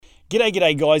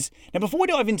G'day guys. Now before we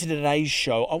dive into today's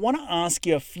show, I want to ask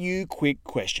you a few quick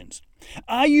questions.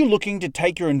 Are you looking to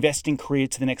take your investing career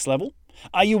to the next level?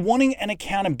 Are you wanting an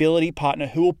accountability partner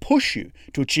who will push you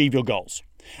to achieve your goals?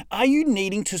 Are you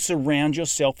needing to surround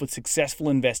yourself with successful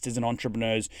investors and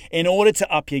entrepreneurs in order to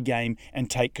up your game and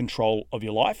take control of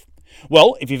your life?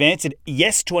 Well, if you've answered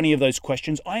yes to any of those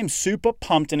questions, I am super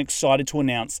pumped and excited to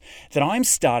announce that I'm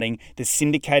starting the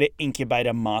Syndicator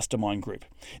Incubator Mastermind Group.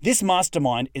 This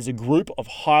mastermind is a group of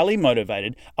highly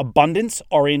motivated,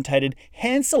 abundance-orientated,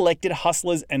 hand-selected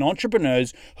hustlers and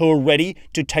entrepreneurs who are ready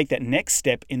to take that next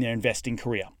step in their investing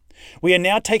career. We are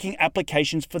now taking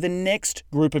applications for the next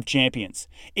group of champions.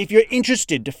 If you're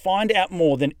interested to find out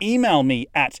more, then email me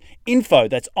at info,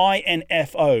 that's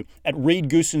INFO, at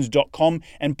reedgoosens.com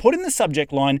and put in the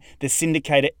subject line, the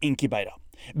Syndicator Incubator.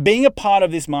 Being a part of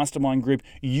this mastermind group,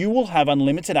 you will have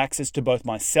unlimited access to both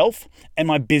myself and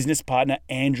my business partner,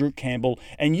 Andrew Campbell,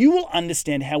 and you will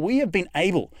understand how we have been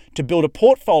able to build a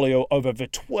portfolio of over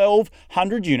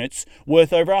 1,200 units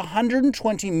worth over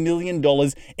 $120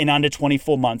 million in under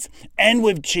 24 months, and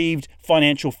we've achieved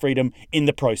financial freedom in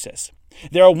the process.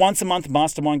 There are once-a-month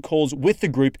mastermind calls with the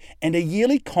group and a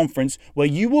yearly conference where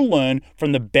you will learn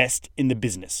from the best in the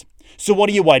business. So what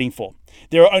are you waiting for?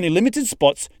 There are only limited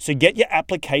spots, so get your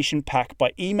application pack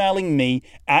by emailing me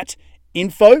at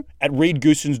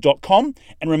info@reedgoosens.com.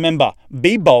 And remember,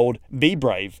 be bold, be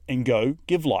brave, and go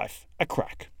give life a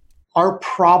crack. Our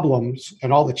problems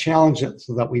and all the challenges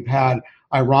that we've had,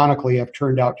 ironically, have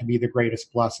turned out to be the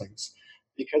greatest blessings.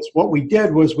 Because what we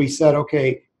did was we said,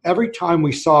 okay, every time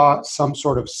we saw some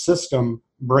sort of system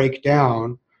break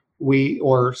down,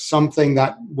 or something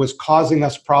that was causing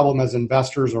us problem as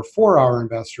investors or for our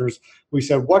investors, we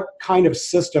said, what kind of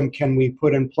system can we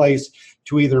put in place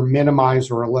to either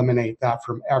minimize or eliminate that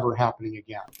from ever happening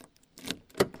again?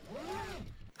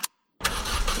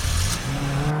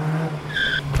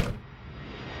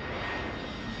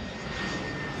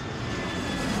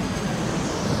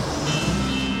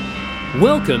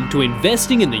 Welcome to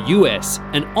Investing in the US,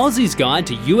 an Aussie's Guide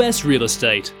to US Real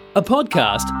Estate, a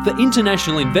podcast for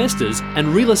international investors and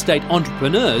real estate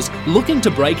entrepreneurs looking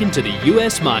to break into the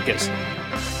US market.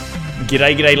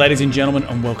 G'day ladies and gentlemen,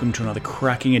 and welcome to another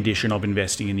cracking edition of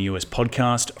Investing in the US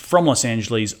podcast from Los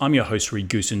Angeles. I'm your host, Reed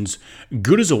Goosens.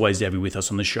 Good as always to have you with us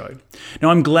on the show. Now,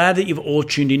 I'm glad that you've all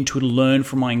tuned in to learn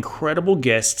from my incredible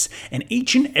guests, and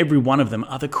each and every one of them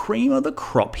are the cream of the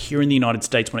crop here in the United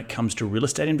States when it comes to real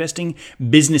estate investing,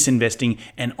 business investing,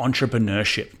 and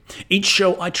entrepreneurship. Each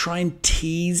show, I try and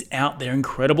tease out their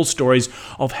incredible stories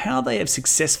of how they have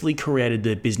successfully created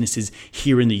their businesses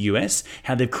here in the US,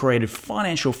 how they've created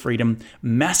financial freedom,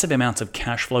 massive amounts of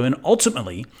cash flow, and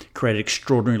ultimately created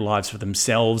extraordinary lives for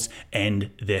themselves and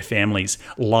their families.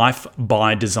 Life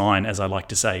by design, as I like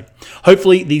to say.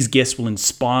 Hopefully, these guests will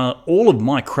inspire all of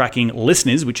my cracking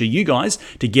listeners, which are you guys,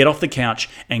 to get off the couch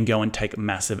and go and take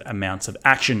massive amounts of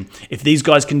action. If these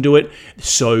guys can do it,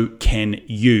 so can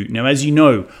you. Now, as you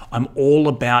know, I'm all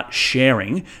about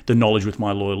sharing the knowledge with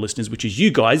my loyal listeners, which is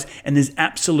you guys, and there's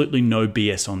absolutely no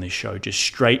BS on this show, just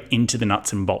straight into the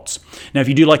nuts and bolts. Now, if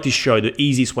you do like this show, the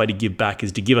easiest way to give back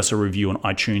is to give us a review on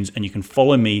iTunes, and you can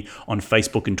follow me on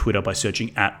Facebook and Twitter by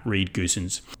searching at Reed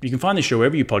Goosens. You can find the show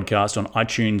wherever you podcast on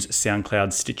iTunes,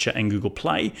 SoundCloud, Stitcher, and Google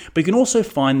Play, but you can also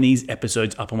find these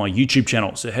episodes up on my YouTube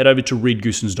channel. So head over to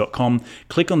reedgoosens.com,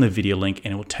 click on the video link,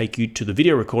 and it will take you to the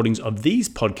video recordings of these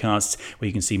podcasts where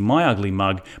you can see my ugly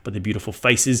mug, but the beautiful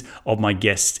faces of my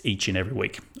guests each and every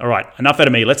week. All right, enough out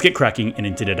of me. Let's get cracking and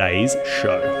into today's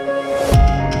show.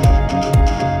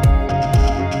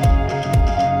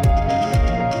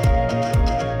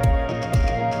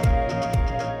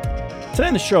 Today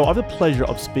on the show, I have the pleasure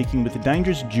of speaking with the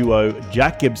dangerous duo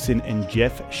Jack Gibson and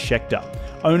Jeff Schechter,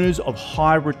 owners of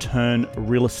High Return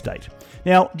Real Estate.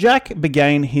 Now, Jack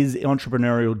began his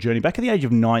entrepreneurial journey back at the age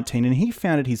of 19, and he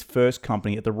founded his first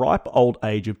company at the ripe old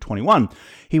age of 21.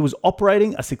 He was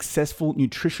operating a successful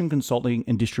nutrition consulting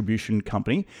and distribution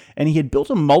company, and he had built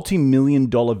a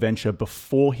multi-million-dollar venture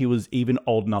before he was even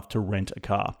old enough to rent a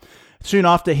car. Soon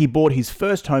after, he bought his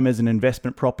first home as an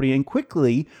investment property, and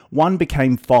quickly, one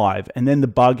became five, and then the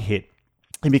bug hit.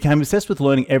 He became obsessed with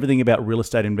learning everything about real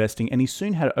estate investing, and he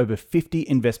soon had over 50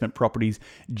 investment properties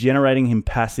generating him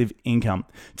passive income.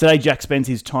 Today, Jack spends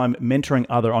his time mentoring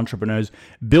other entrepreneurs,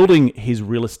 building his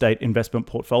real estate investment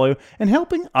portfolio, and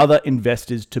helping other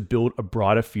investors to build a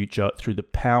brighter future through the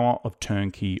power of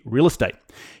turnkey real estate.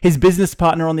 His business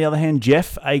partner, on the other hand,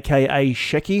 Jeff, aka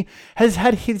Shecky, has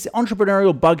had his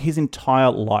entrepreneurial bug his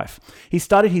entire life. He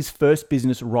started his first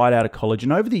business right out of college,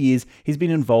 and over the years, he's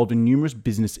been involved in numerous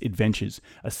business adventures,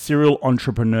 a serial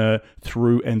entrepreneur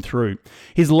through and through.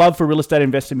 His love for real estate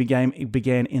investing began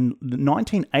in the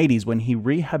 1980s when he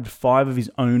rehabbed 5 of his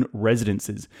own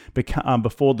residences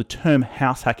before the term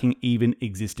house hacking even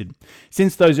existed.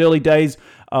 Since those early days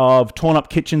of torn up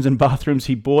kitchens and bathrooms,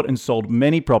 he bought and sold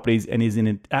many properties and is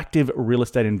an active real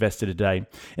estate investor today.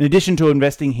 In addition to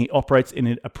investing, he operates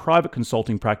in a private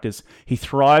consulting practice. He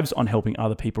thrives on helping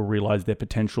other people realize their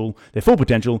full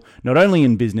potential, not only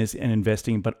in business and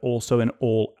investing, but also in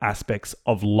all aspects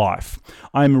of life.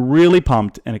 I'm really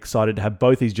pumped and excited to have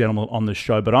both these gentlemen on the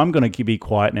show, but I'm going to be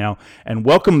quiet now and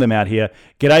welcome them out here.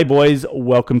 G'day, boys.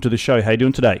 Welcome to the show. How you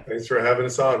doing today? Thanks for having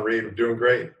us on, Reed. We're doing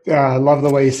great. I love the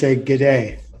way you say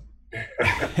 "g'day."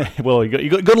 Well, you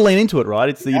got to lean into it, right?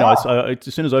 It's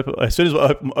as soon as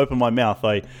I open my mouth,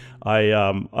 I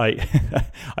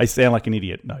sound like an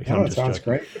idiot. No, I'm just sounds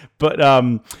joking.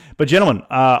 Great. But gentlemen,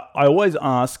 I always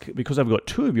ask, because I've got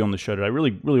 2 of you on the show today.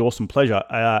 Really, really awesome pleasure.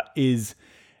 Is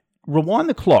rewind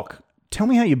the clock. Tell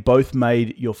me how you both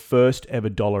made your first ever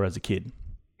dollar as a kid.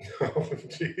 Oh,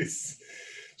 jeez.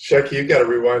 Shecky, you got to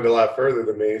rewind a lot further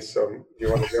than me. So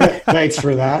you want to go? Thanks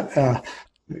for that.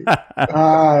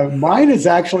 Mine is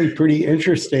actually pretty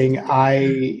interesting.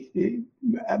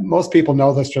 Most people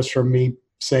know this just from me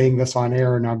saying this on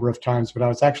air a number of times, but I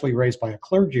was actually raised by a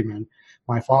clergyman.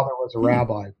 My father was a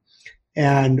rabbi.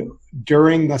 And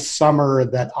during the summer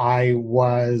that I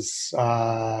was,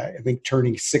 I think,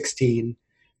 turning 16,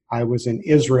 I was in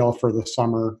Israel for the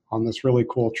summer on this really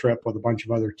cool trip with a bunch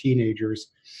of other teenagers.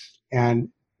 And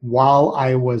while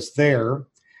I was there,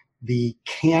 the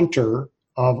cantor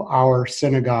of our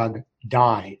synagogue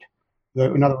died.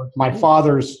 In other words, my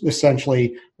father's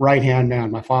essentially right-hand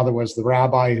man. My father was the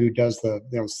rabbi who does the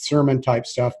sermon type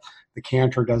stuff. The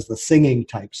cantor does the singing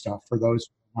type stuff, for those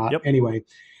who are not. Yep. Anyway,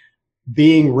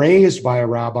 being raised by a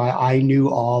rabbi, I knew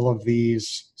all of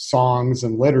these songs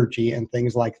and liturgy and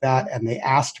things like that, and they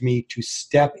asked me to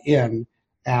step in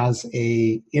as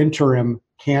a interim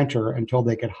cantor until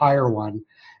they could hire one.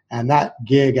 And that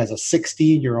gig as a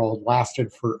 16-year-old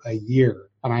lasted for a year,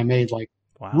 and I made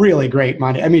really great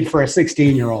money. I mean, for a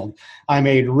 16-year-old, I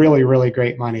made really, really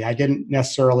great money. I didn't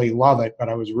necessarily love it, but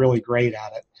I was really great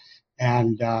at it.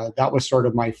 And that was sort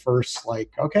of my first,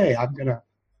 okay, I'm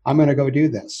gonna go do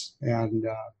this. And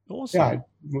awesome. Yeah, it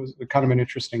was kind of an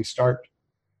interesting start.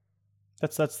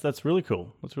 That's really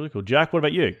cool. That's really cool. Jack, what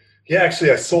about you? Yeah,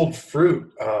 actually, I sold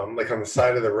fruit on the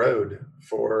side of the road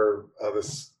for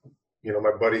this.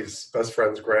 My buddy's best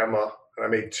friend's grandma, and I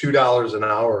made $2 an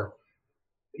hour.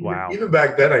 Wow! Even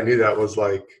back then, I knew that was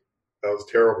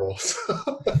terrible. So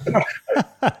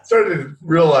I started to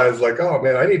realize, oh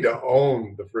man, I need to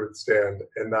own the fruit stand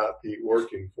and not be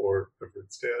working for the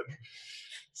fruit stand.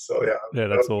 So yeah,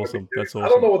 that's awesome. That's awesome. I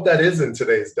don't know what that is in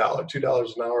today's dollar.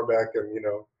 $2 an hour back in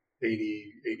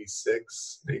 80,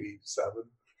 86, 87.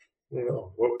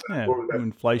 No, what was that?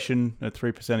 Inflation at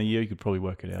 3% a year, you could probably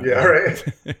work it out. Yeah, right.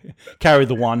 Carry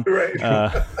the one. Right.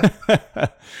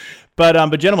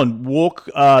 But gentlemen, walk.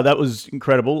 That was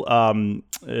incredible.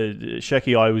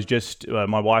 Shecky, I was just.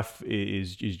 My wife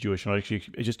is Jewish, and I actually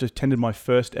just attended my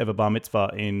first ever bar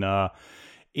mitzvah in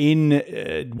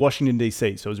Washington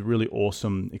D.C. So it was a really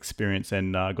awesome experience,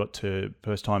 and got to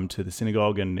first time to the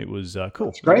synagogue, and it was cool.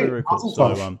 That's great. Very, very cool.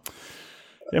 So.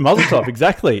 Yeah, Mazel Tov.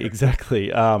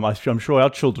 Exactly. I'm sure our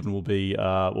children will be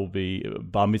bar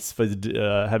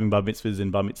mitzvahs, having bar mitzvahs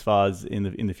and bar mitzvahs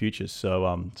in the future. So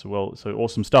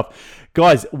awesome stuff,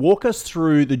 guys. Walk us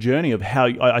through the journey of how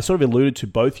I sort of alluded to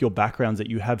both your backgrounds, that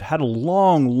you have had a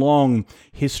long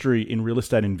history in real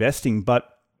estate investing, but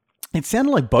it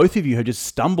sounded like both of you had just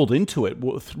stumbled into it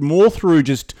more through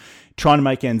just trying to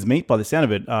make ends meet by the sound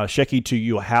of it. Shecky, to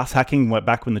your house hacking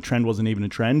back when the trend wasn't even a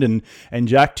trend, and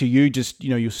Jack, to you just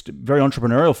you're very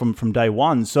entrepreneurial from day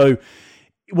one. So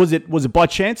was it by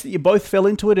chance that you both fell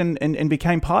into it and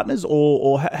became partners,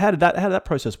 or how did that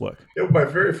process work? Yeah, my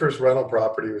very first rental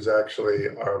property was actually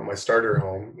my starter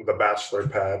home, the bachelor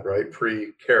pad, right,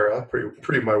 pre-Kara,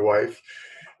 pre my wife,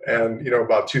 and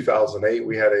about 2008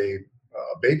 we had a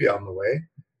baby on the way.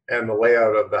 And the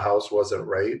layout of the house wasn't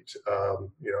right,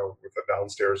 with a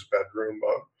downstairs bedroom,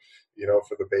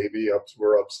 for the baby.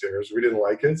 We're upstairs. We didn't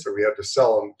like it, so we had to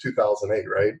sell in 2008,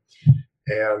 right?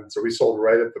 And so we sold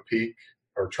right at the peak,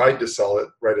 or tried to sell it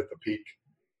right at the peak.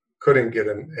 Couldn't get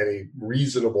any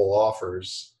reasonable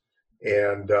offers.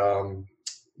 And,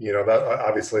 that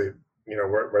obviously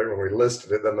right when we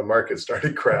listed it, then the market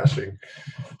started crashing.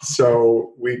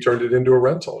 So we turned it into a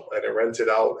rental, and it rented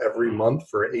out every month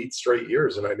for 8 straight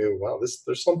years. And I knew, wow,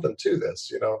 there's something to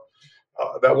this.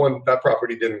 That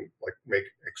property didn't like make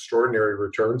extraordinary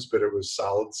returns, but it was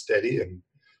solid, steady, and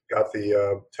got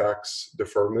the tax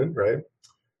deferment, right?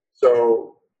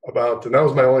 So and that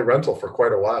was my only rental for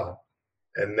quite a while.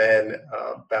 And then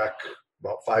back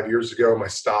about 5 years ago, my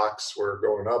stocks were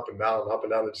going up and down, up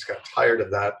and down. I just got tired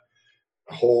of that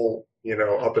whole,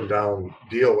 up and down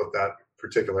deal with that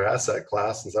particular asset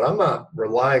class, and said, I'm not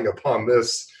relying upon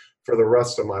this for the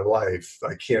rest of my life.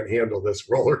 I can't handle this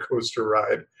roller coaster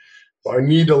ride. So I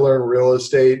need to learn real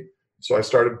estate. So I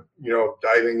started,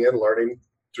 diving in, learning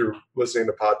through listening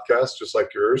to podcasts just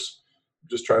like yours,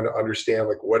 just trying to understand,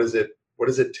 like, what does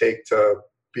it take to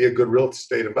be a good real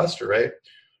estate investor, right?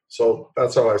 So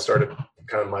that's how I started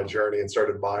kind of my journey and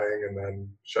started buying. And then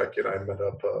Shecky and I met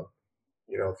up,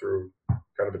 through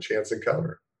kind of a chance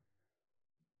encounter.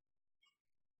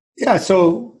 Yeah,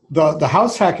 so the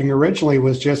house hacking originally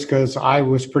was just because I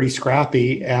was pretty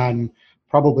scrappy and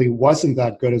probably wasn't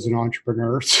that good as an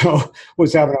entrepreneur, so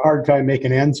was having a hard time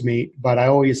making ends meet. But I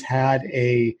always had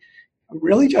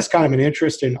really just kind of an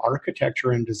interest in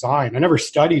architecture and design. I never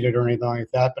studied it or anything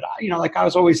like that, but I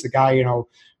was always the guy,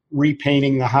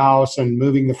 repainting the house and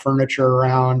moving the furniture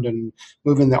around and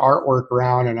moving the artwork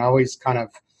around, and I always kind of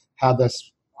had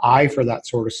this eye for that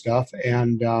sort of stuff.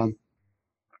 And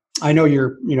I know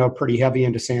you're, pretty heavy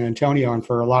into San Antonio, and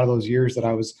for a lot of those years that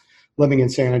I was living in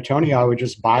San Antonio, I would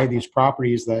just buy these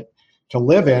properties to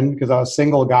live in because I was a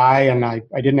single guy and I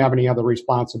didn't have any other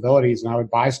responsibilities, and I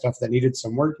would buy stuff that needed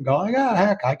some work and go, like,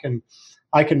 heck, I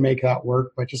can make that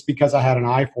work. But just because I had an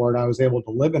eye for it, I was able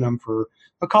to live in them for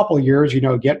a couple of years,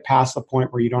 get past the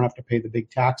point where you don't have to pay the big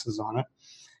taxes on it.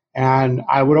 And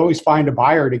I would always find a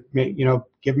buyer to,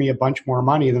 give me a bunch more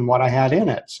money than what I had in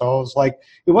it. So it was like,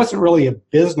 it wasn't really a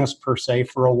business per se.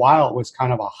 For a while, it was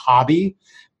kind of a hobby,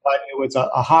 but it was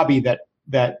a hobby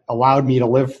that allowed me to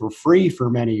live for free for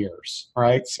many years,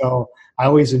 right? So I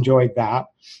always enjoyed that.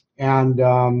 And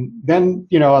then,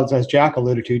 as Jack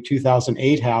alluded to,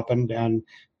 2008 happened. And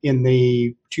in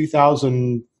the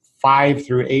 2005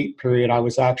 through 8 period, I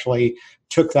was actually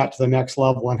took that to the next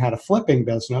level and had a flipping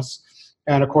business.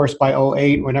 And of course, by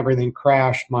 2008, when everything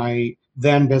crashed, my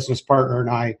then business partner and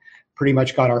I pretty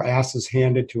much got our asses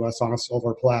handed to us on a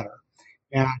silver platter.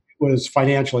 And it was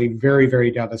financially very,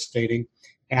 very devastating.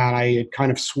 And I had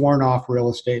kind of sworn off real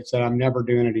estate, said I'm never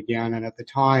doing it again. And at the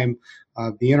time,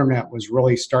 the internet was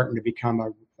really starting to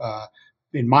become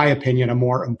in my opinion, a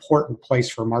more important place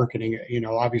for marketing.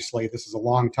 Obviously this is a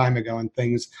long time ago and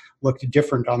things looked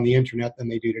different on the internet than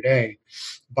they do today.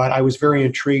 But I was very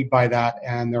intrigued by that.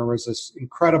 And there was this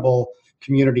incredible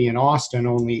community in Austin,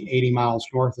 only 80 miles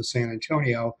north of San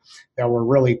Antonio, that were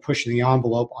really pushing the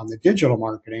envelope on the digital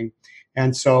marketing.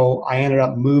 And so I ended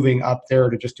up moving up there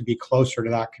to be closer to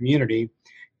that community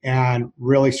and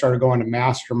really started going to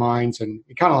masterminds. And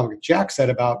kind of like Jack said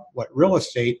about what real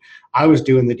estate, I was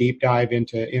doing the deep dive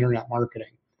into internet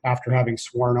marketing after having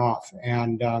sworn off.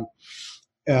 And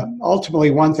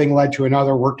ultimately, one thing led to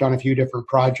another, worked on a few different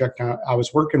projects. I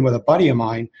was working with a buddy of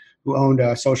mine who owned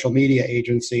a social media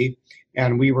agency.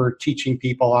 And we were teaching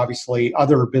people, obviously,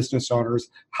 other business owners,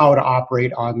 how to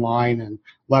operate online and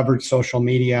leverage social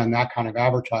media and that kind of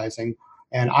advertising.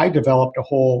 And I developed a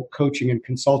whole coaching and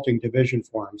consulting division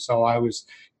for him. So I was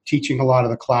teaching a lot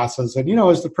of the classes. And,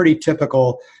 it's the pretty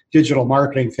typical digital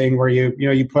marketing thing where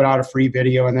you put out a free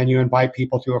video and then you invite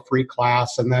people to a free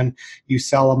class and then you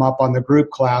sell them up on the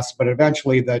group class. But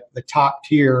eventually the top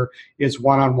tier is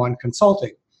one-on-one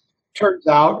consulting. Turns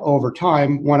out over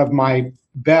time, one of my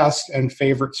best and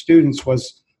favorite students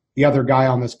was the other guy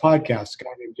on this podcast, a guy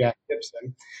named Jack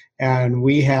Gibson. And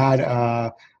we had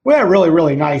a really,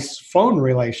 really nice phone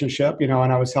relationship, and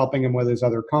I was helping him with his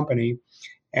other company.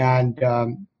 And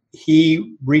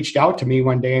he reached out to me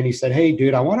one day and he said, hey,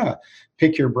 dude, I want to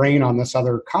pick your brain on this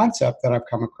other concept that I've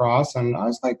come across. And I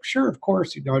was like, sure, of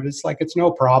course, it's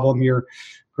no problem. You're a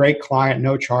great client,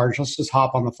 no charge. Let's just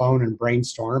hop on the phone and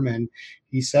brainstorm. And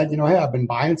he said, hey, I've been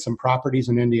buying some properties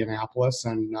in Indianapolis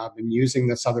and I've been using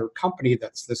this other company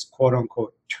that's this quote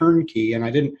unquote turnkey. And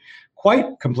I didn't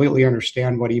quite completely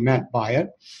understand what he meant by it,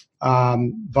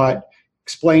 but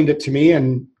explained it to me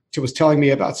and was telling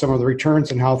me about some of the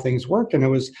returns and how things worked. And it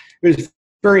was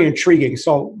very intriguing.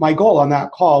 So my goal on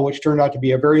that call, which turned out to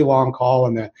be a very long call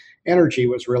and the energy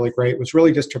was really great, was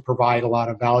really just to provide a lot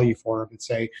of value for him and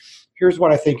say, here's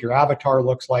what I think your avatar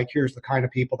looks like. Here's the kind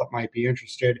of people that might be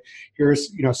interested.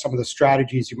 Here's, some of the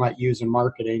strategies you might use in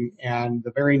marketing. And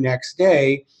the very next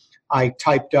day, I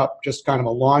typed up just kind of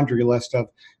a laundry list of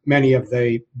many of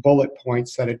the bullet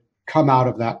points that had come out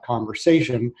of that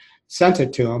conversation, sent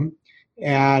it to him.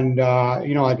 And,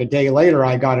 like a day later,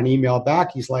 I got an email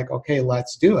back. He's like, okay,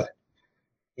 let's do it.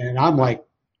 And I'm like,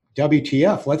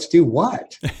 WTF, let's do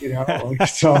what?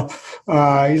 So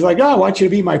he's like, I want you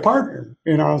to be my partner.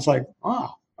 I was like, oh,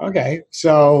 okay.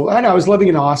 So, and I was living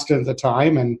in Austin at the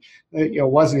time, and it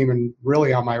wasn't even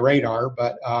really on my radar,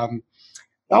 but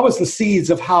that was the seeds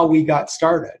of how we got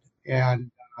started.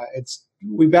 And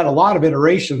we've had a lot of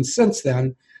iterations since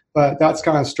then, but that's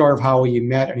kind of the story of how we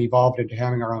met and evolved into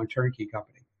having our own turnkey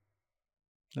company.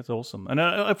 That's awesome. And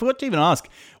I forgot to even ask,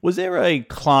 was there a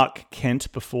Clark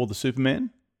Kent before the Superman?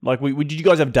 Like, did you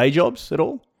guys have day jobs at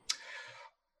all?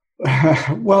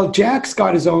 Well, Jack's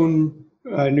got his own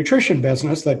nutrition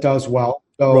business that does well.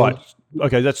 So right.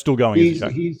 Okay, that's still going.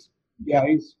 He's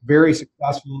very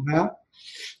successful in that.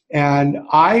 And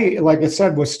I, like I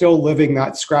said, was still living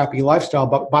that scrappy lifestyle,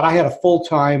 but I had a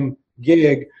full-time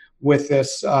gig with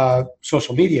this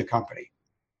social media company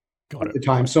at the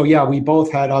time. So yeah, we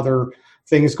both had other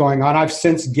things going on. I've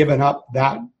since given up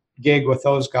that gig with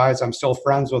those guys. I'm still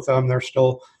friends with them. They're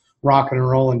still rocking and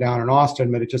rolling down in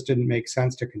Austin, but it just didn't make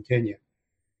sense to continue.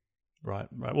 Right.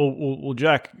 Well,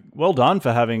 Jack, well done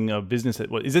for having a business.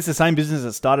 Is this the same business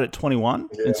that started at 21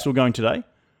 and still going today?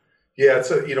 Yeah, it's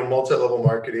a multi-level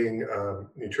marketing,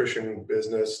 nutrition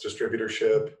business,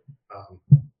 distributorship.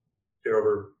 Did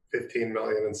over 15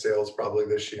 million in sales probably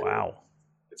this year. Wow.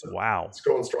 It's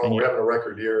going strong. We're having a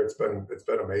record year. It's been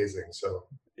amazing. So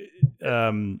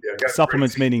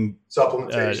supplements meaning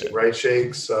supplementation, right?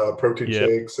 Shakes, protein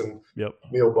shakes, and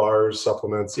meal bars,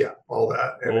 supplements, all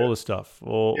that. And all the stuff,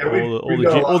 all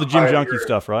the gym junkie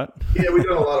stuff, right? Yeah, we've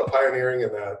done a lot of pioneering in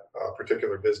that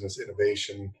particular business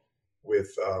innovation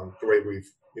with the way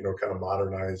we've kind of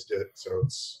modernized it. So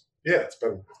it's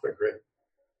been great.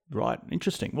 Right,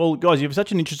 interesting. Well, guys, you have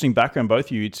such an interesting background, both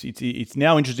of you. It's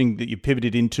now interesting that you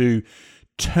pivoted into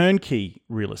turnkey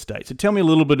real estate. So tell me a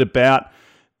little bit about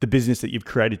the business that you've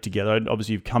created together.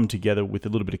 Obviously, you've come together with a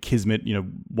little bit of kismet.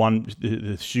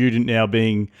 The student now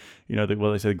being, they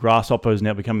say the grasshopper is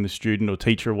now becoming the student or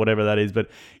teacher or whatever that is. But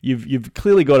you've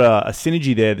clearly got a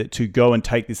synergy there to go and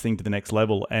take this thing to the next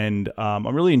level. And I'm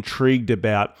really intrigued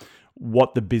about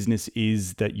what the business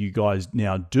is that you guys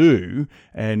now do,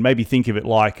 and maybe think of it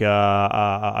like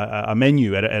a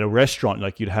menu at a restaurant.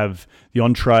 Like you'd have the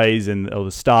entrees or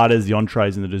the starters, the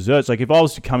entrees and the desserts. Like if I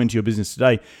was to come into your business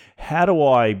today,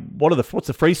 what's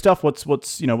the free stuff? What's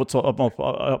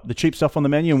the cheap stuff on the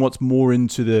menu, and what's more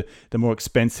into the more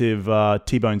expensive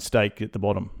T-bone steak at the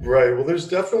bottom? Right. Well, there's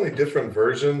definitely different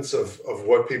versions of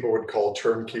what people would call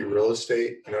turnkey real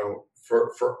estate.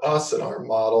 For us in our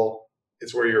model,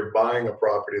 it's where you're buying a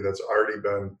property that's already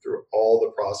been through all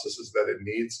the processes that it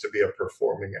needs to be a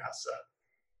performing asset.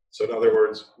 So in other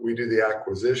words, we do the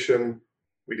acquisition,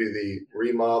 we do the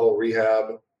remodel,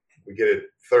 rehab, we get it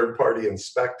third-party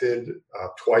inspected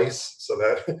twice so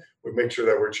that we make sure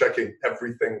that we're checking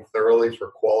everything thoroughly for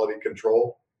quality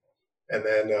control. And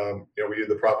then we do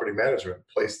the property management,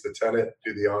 place the tenant,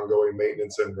 do the ongoing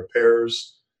maintenance and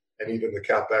repairs, and even the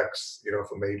CapEx,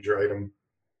 if a major item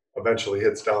eventually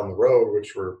hits down the road,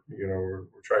 which we're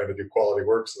trying to do quality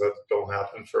work so that don't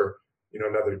happen for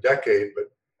another decade.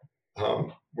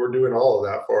 But we're doing all of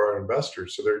that for our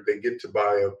investors, so they get to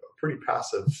buy a pretty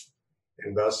passive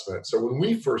investment. So when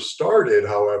we first started,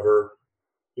 however,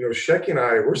 Shecky and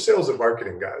I, we're sales and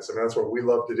marketing guys. I mean, that's what we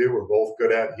love to do. We're both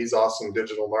good at. He's awesome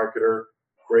digital marketer,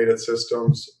 great at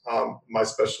systems. My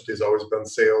specialty has always been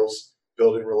sales,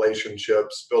 building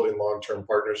relationships, building long-term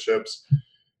partnerships.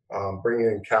 Bringing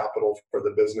in capital for the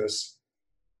business.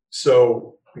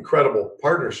 So incredible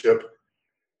partnership.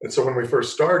 And so when we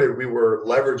first started, we were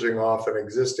leveraging off an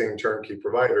existing turnkey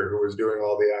provider who was doing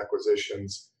all the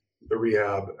acquisitions, the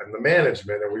rehab, and the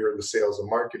management. And we were the sales and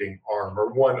marketing arm,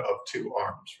 or one of two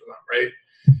arms for them,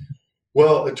 right?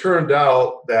 Well, it turned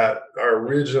out that our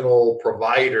original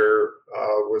provider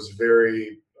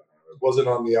wasn't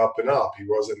on the up and up. He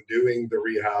wasn't doing the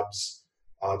rehabs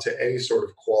to any sort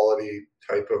of quality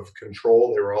type of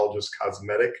control. They were all just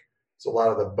cosmetic. So a lot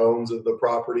of the bones of the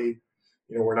property,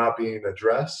 were not being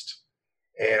addressed.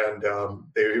 And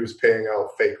he was paying out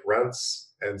fake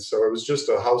rents. And so it was just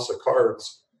a house of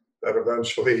cards that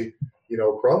eventually,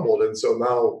 crumbled. And so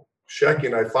now Shecky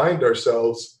and I find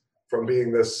ourselves from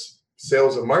being this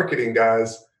sales and marketing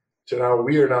guys to now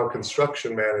we are now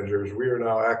construction managers. We are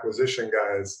now acquisition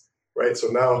guys, right? So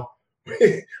now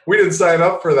we didn't sign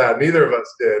up for that. Neither of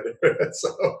us did.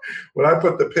 So when I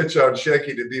put the pitch on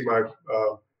Shecky to be my,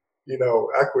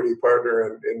 equity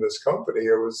partner in this company,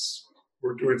 it was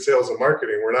we're doing sales and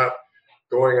marketing. We're not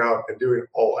going out and doing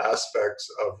all aspects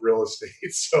of real estate.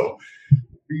 So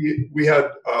we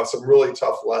had some really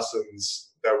tough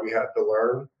lessons that we had to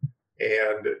learn,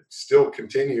 and still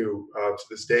continue to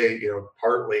this day.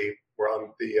 Partly we're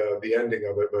on the ending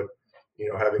of it, but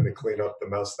having to clean up the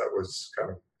mess that was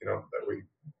kind of that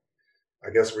I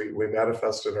guess we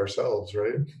manifested ourselves,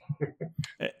 right?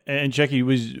 And Jackie,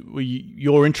 was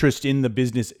your interest in the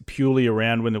business purely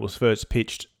around when it was first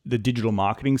pitched, the digital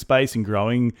marketing space and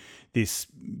growing this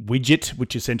widget,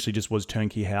 which essentially just was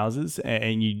turnkey houses?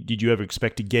 And did you ever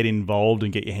expect to get involved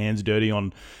and get your hands dirty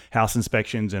on house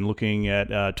inspections and looking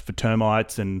at for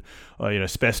termites and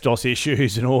asbestos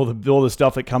issues and all the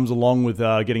stuff that comes along with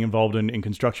getting involved in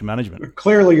construction management?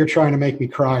 Clearly, you're trying to make me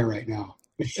cry right now.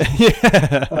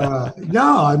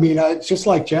 No, I mean, it's just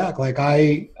like Jack. Like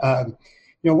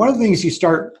one of the things you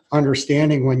start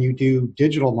understanding when you do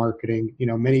digital marketing,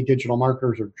 many digital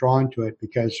marketers are drawn to it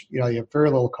because, you have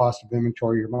very little cost of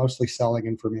inventory. You're mostly selling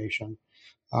information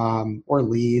or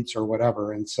leads or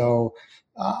whatever. And so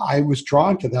I was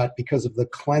drawn to that because of the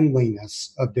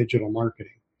cleanliness of digital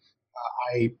marketing.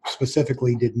 I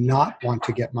specifically did not want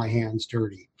to get my hands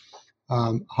dirty.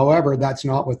 However, that's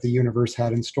not what the universe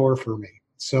had in store for me.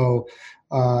 So,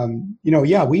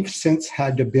 we've since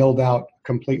had to build out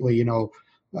completely,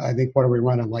 I think, what are we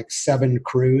running, like 7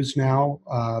 crews now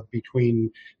between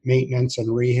maintenance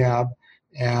and rehab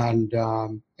and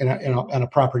a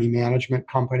property management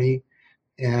company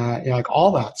and like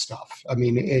all that stuff. I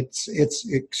mean, it's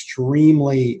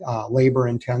extremely labor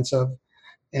intensive,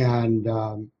 and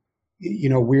I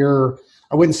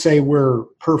wouldn't say we're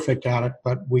perfect at it,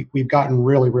 but we've gotten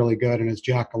really, really good. And as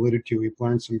Jack alluded to, we've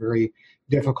learned some very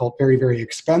difficult, very, very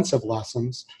expensive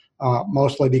lessons,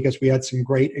 mostly because we had some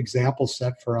great examples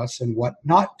set for us and what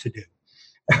not to do.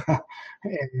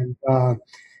 And,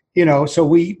 so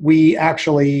we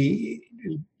actually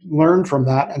learned from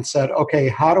that and said,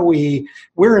 okay,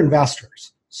 we're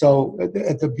investors. So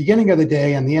at the beginning of the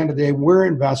day and the end of the day, we're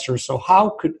investors. So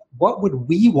what would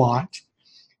we want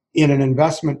in an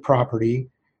investment property?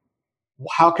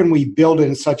 How can we build it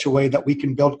in such a way that we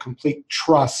can build complete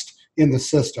trust in the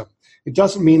system? It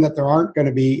doesn't mean that there aren't going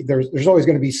to be, there's always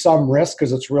going to be some risk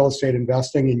because it's real estate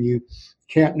investing and you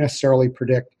can't necessarily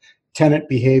predict tenant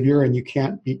behavior, and you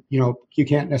can't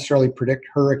necessarily predict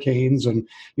hurricanes and,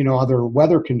 other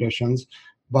weather conditions.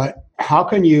 But how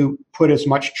can you put as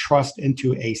much trust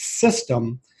into a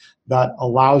system that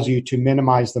allows you to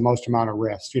minimize the most amount of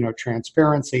risk,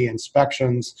 transparency,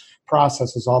 inspections,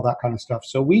 processes, all that kind of stuff.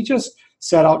 So we just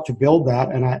set out to build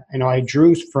that. And I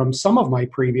drew from some of my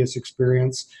previous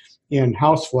experience in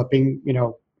house flipping,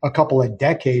 a couple of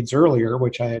decades earlier,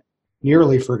 which I had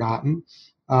nearly forgotten.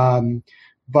 But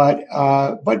when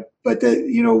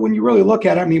you really look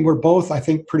at it, I mean, we're both, I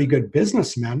think, pretty good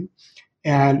businessmen.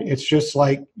 And it's just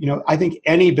like, I think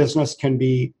any business can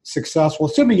be successful,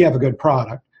 assuming you have a good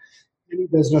product. Any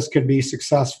business can be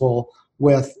successful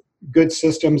with good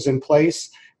systems in place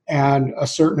and a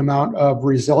certain amount of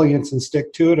resilience and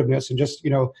stick-to-itiveness, and just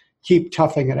keep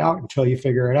toughing it out until you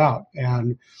figure it out.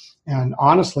 And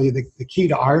honestly, the key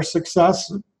to our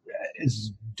success,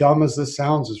 as dumb as this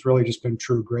sounds, has really just been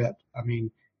true grit. I mean,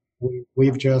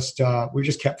 we've just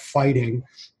kept fighting,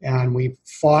 and we've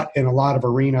fought in a lot of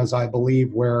arenas, I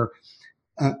believe, where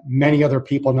many other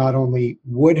people not only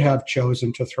would have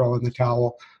chosen to throw in the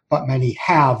towel, but many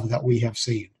have that we have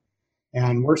seen.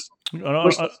 And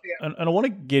I want to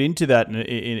get into that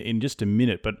in just a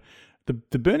minute, but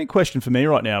the burning question for me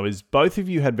right now is both of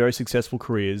you had very successful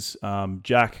careers.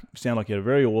 Jack sounded like you had a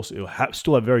very awesome,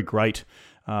 still have very great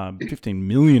 $15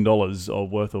 million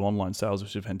of worth of online sales,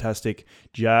 which is fantastic.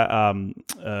 Jackie,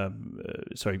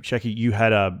 you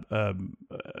had a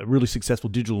really successful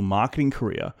digital marketing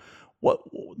career. What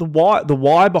the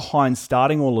why behind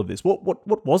starting all of this?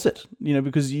 What was it?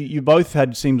 Because you both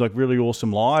seemed like really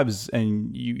awesome lives,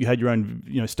 and you had your own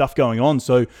stuff going on.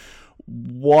 So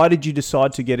why did you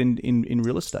decide to get in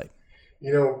real estate?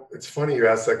 It's funny you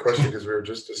asked that question because we were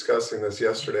just discussing this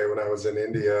yesterday when I was in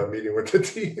India meeting with the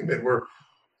team, and we're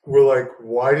like,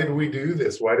 why did we do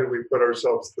this? Why did we put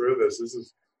ourselves through this?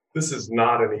 This is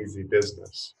not an easy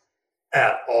business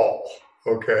at all.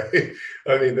 Okay,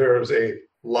 I mean, there's a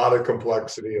lot of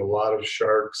complexity, a lot of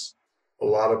sharks, a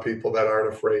lot of people that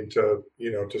aren't afraid to,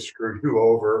 to screw you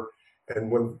over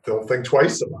and don't think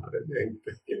twice about it. And,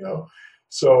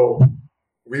 so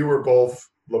we were both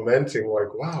lamenting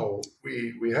like, wow,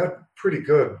 we had pretty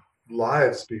good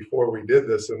lives before we did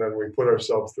this. And then we put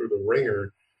ourselves through the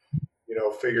ringer,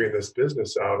 figuring this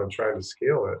business out and trying to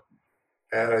scale it.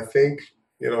 And I think,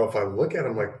 if I look at it,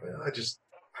 I'm like, I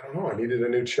don't know, I needed a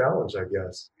new challenge, I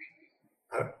guess.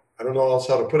 I don't know else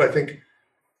how to put it. I think,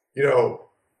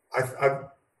 I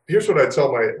here's what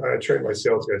I train my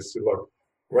sales guys to look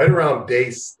right around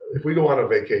days. If we go on a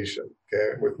vacation,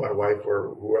 okay, with my wife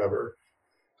or whoever,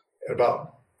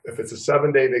 if it's a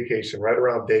 7-day vacation, right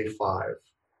around day 5,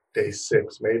 day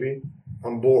 6, maybe,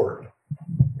 I'm bored.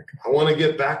 I want to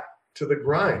get back to the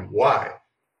grind. Why?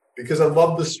 Because I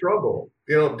love the struggle.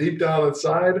 Deep down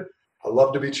inside, I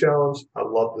love to be challenged. I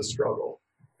love the struggle.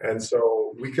 And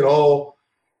so we all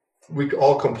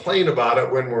complain about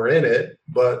it when we're in it,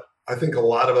 but I think a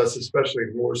lot of us, especially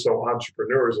more so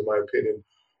entrepreneurs, in my opinion,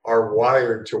 are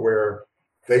wired to where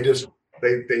they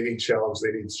need challenge,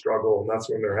 they need struggle, and that's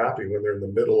when they're happy, when they're in the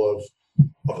middle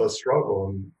of a struggle.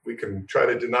 And we can try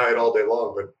to deny it all day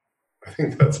long, but I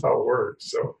think that's how it works.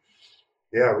 So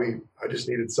yeah, I just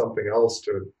needed something else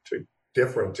to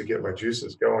different to get my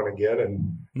juices going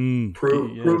again and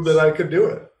prove that I could do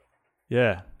it.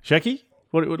 Yeah, Shecky,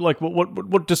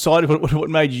 what decided what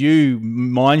made you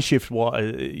mindset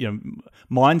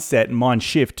and mind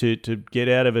shift to get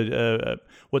out of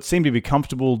what seemed to be a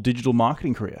comfortable digital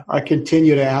marketing career? I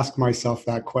continue to ask myself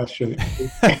that question.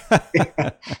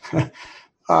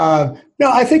 No,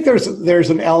 I think there's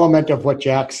an element of what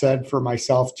Jack said for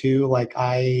myself too. Like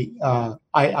I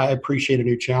appreciate a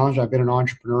new challenge. I've been an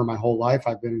entrepreneur my whole life.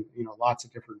 I've been lots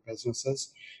of different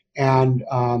businesses, and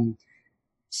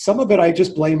some of it I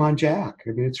just blame on Jack.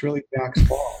 I mean, it's really Jack's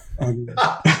fault.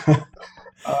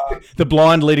 The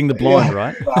blind leading the blind, yeah.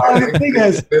 Right? The thing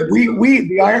is,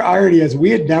 the irony is we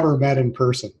had never met in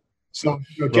person. So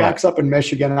Jack's up in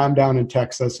Michigan and I'm down in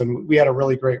Texas, and we had a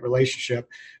really great relationship.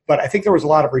 But I think there was a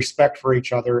lot of respect for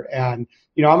each other. And,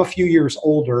 I'm a few years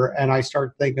older, and I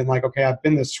started thinking like, okay, I've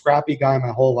been this scrappy guy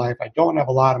my whole life. I don't have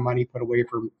a lot of money put away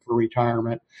for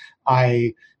retirement.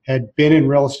 I had been in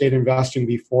real estate investing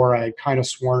before. I had kind of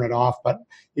sworn it off, but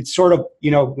it's sort of,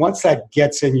 once that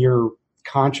gets in your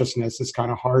consciousness, it's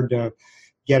kind of hard to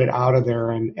get it out of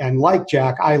there. And like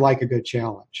Jack, I like a good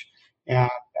challenge. And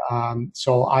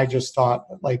so I just thought,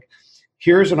 like,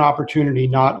 here's an opportunity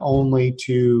not only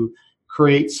to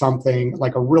create something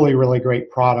like a really, really great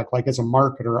product. Like as a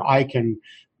marketer, I can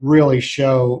really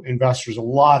show investors a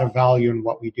lot of value in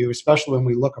what we do, especially when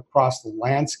we look across the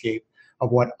landscape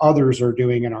of what others are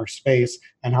doing in our space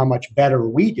and how much better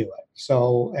we do it.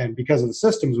 So, and because of the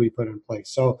systems we put in place.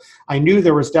 So I knew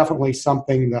there was definitely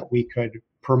something that we could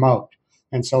promote.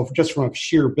 And so just from a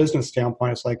sheer business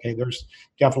standpoint, it's like, hey, there's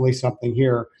definitely something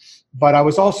here. But I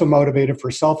was also motivated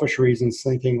for selfish reasons,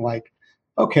 thinking like,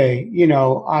 okay,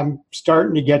 I'm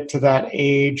starting to get to that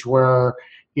age where,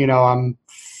 I'm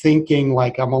thinking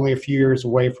like I'm only a few years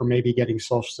away from maybe getting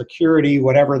Social Security,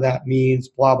 whatever that means,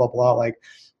 blah, blah, blah. Like,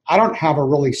 I don't have a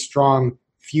really strong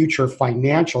future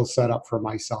financial setup for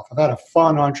myself. I've had a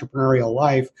fun entrepreneurial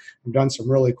life. I've done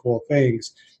some really cool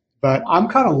things, but I'm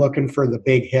kind of looking for the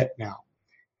big hit now.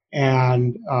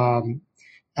 And I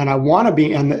want to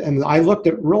be, and I looked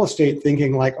at real estate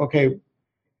thinking like, okay,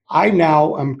 I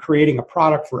now am creating a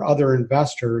product for other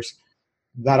investors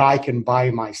that I can buy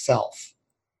myself.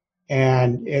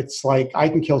 And it's like, I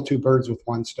can kill 2 birds with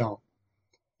 1 stone.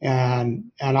 And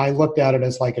I looked at it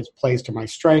as like, it plays to my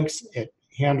strengths. It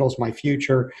handles my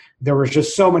future. There was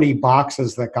just so many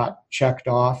boxes that got checked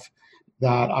off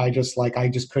that I just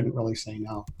couldn't really say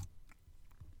no.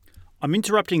 I'm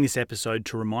interrupting this episode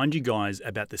to remind you guys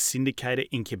about the Syndicator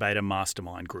Incubator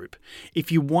Mastermind Group.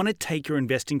 If you want to take your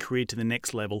investing career to the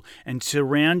next level and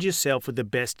surround yourself with the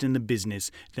best in the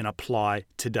business, then apply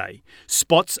today.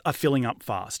 Spots are filling up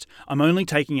fast. I'm only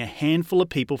taking a handful of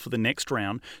people for the next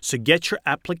round, so get your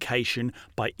application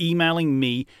by emailing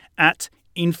me at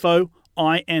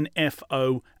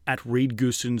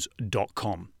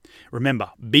info@reedgoosens.com. Remember,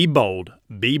 be bold,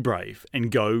 be brave, and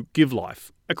go give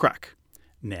life a crack.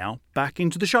 Now, back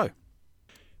into the show.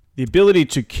 The ability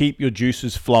to keep your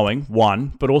juices flowing,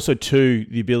 1, but also 2,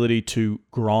 the ability to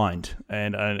grind.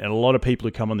 And a lot of people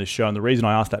who come on this show, and the reason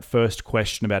I asked that first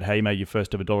question about how you made your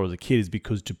first ever dollar as a kid is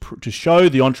because to show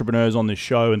the entrepreneurs on this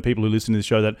show and people who listen to this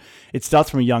show that it starts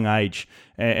from a young age.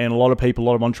 And a lot of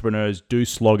entrepreneurs do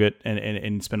slog it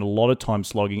and spend a lot of time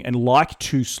slogging and like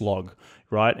to slog.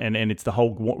 Right, and it's the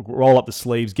whole roll up the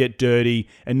sleeves, get dirty,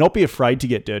 and not be afraid to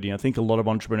get dirty. And I think a lot of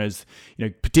entrepreneurs,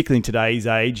 particularly in today's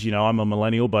age, I'm a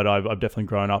millennial, but I've definitely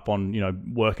grown up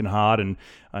on working hard, and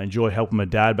I enjoy helping my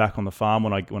dad back on the farm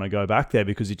when I go back there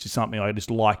because it's just something I just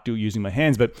like using my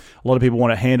hands. But a lot of people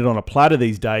want to hand it on a platter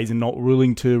these days and not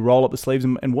willing to roll up the sleeves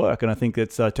and work. And I think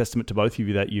that's a testament to both of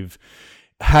you that you've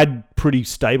had pretty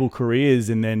stable careers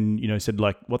and then, said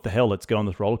like, what the hell, let's go on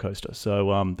this roller coaster.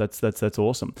 So that's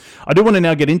awesome. I do want to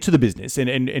now get into the business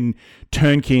and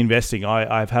turnkey investing.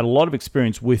 I've had a lot of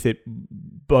experience with it,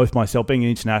 both myself being an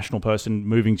international person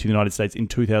moving to the United States in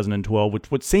 2012,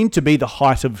 which would seem to be the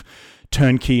height of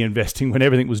turnkey investing when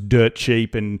everything was dirt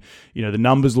cheap and, the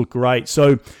numbers look great.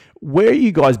 So where are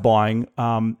you guys buying?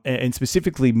 And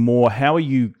specifically more, how are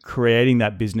you creating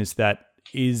that business that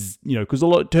is, because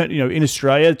in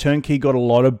Australia, turnkey got a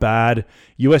lot of bad,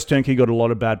 US turnkey got a lot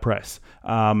of bad press.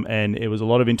 And it was a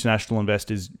lot of international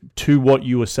investors, to what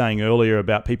you were saying earlier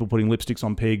about people putting lipsticks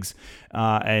on pigs,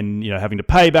 and, having to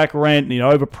pay back rent,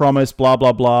 overpromise, blah,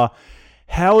 blah, blah.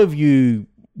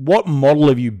 What model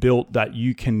have you built that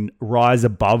you can rise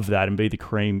above that and be the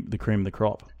cream of the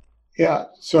crop? Yeah.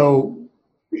 So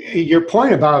your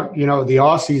point about, the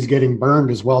Aussies getting burned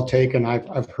is well taken.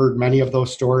 I've heard many of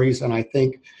those stories. And I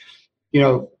think,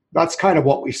 that's kind of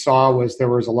what we saw was there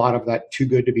was a lot of that too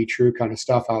good to be true kind of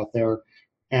stuff out there.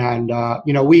 And,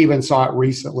 we even saw it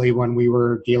recently when we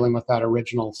were dealing with that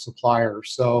original supplier.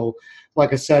 So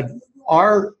like I said,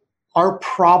 our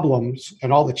problems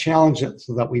and all the challenges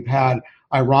that we've had,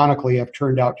 ironically, have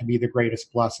turned out to be the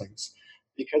greatest blessings.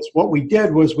 Because what we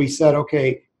did was we said,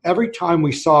 okay, every time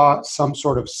we saw some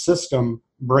sort of system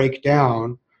break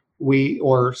down,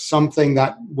 or something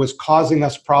that was causing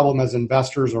us problem as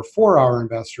investors or for our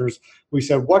investors, we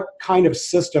said, what kind of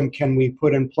system can we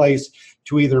put in place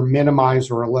to either minimize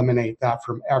or eliminate that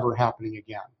from ever happening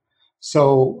again?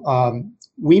 So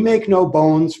we make no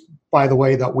bones, by the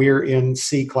way, that we're in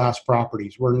C-class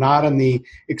properties. We're not in the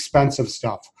expensive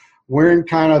stuff. We're in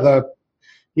kind of the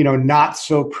not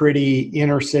so pretty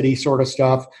inner city sort of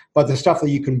stuff, but the stuff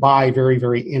that you can buy very,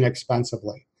 very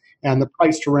inexpensively. And the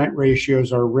price to rent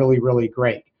ratios are really, really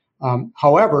great.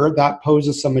 However, that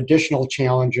poses some additional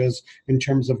challenges in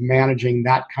terms of managing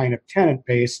that kind of tenant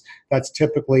base that's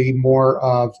typically more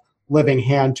of living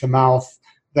hand to mouth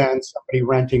than somebody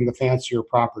renting the fancier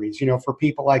properties. For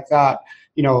people like that,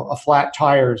 a flat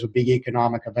tire is a big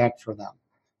economic event for them.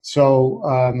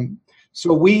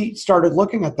 So we started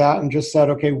looking at that and just said,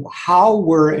 okay, how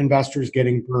were investors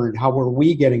getting burned? How were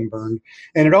we getting burned?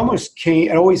 And it always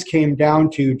came down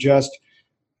to just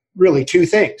really two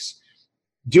things: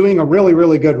 doing a really,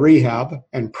 really good rehab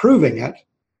and proving it,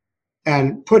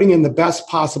 and putting in the best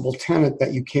possible tenant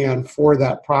that you can for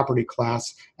that property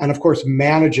class, and of course,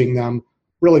 managing them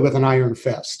really with an iron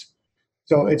fist.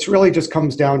 So it's really just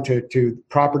comes down to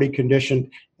property condition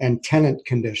and tenant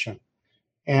condition.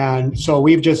 And so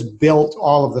we've just built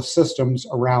all of the systems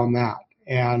around that.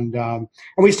 And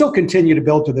we still continue to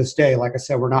build to this day. Like I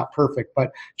said, we're not perfect,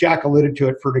 but Jack alluded to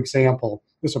it for an example.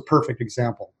 This is a perfect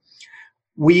example.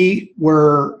 We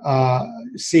were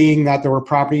seeing that there were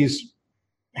properties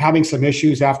having some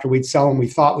issues after we'd sell them. We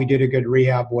thought we did a good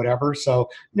rehab, whatever. So,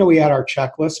 we had our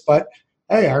checklist, but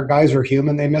hey, our guys are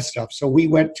human, they miss stuff. So we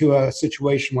went to a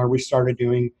situation where we started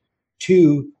doing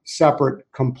 2 separate,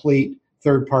 complete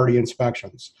third-party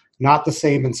inspections, not the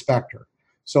same inspector.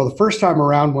 So the first time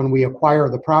around when we acquire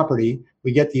the property,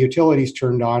 we get the utilities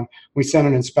turned on, we send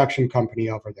an inspection company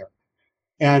over there.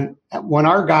 And when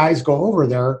our guys go over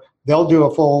there, they'll do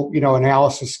a full,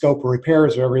 analysis, scope of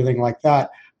repairs or everything like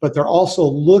that, but they're also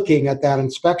looking at that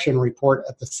inspection report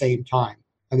at the same time.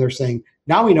 And they're saying,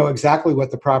 now we know exactly what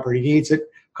the property needs. It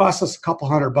costs us a couple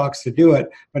 $100 to do it,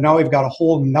 but now we've got a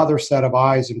whole nother set of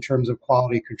eyes in terms of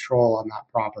quality control on that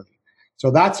property. So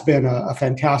that's been a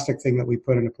fantastic thing that we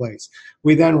put into place.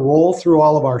 We then roll through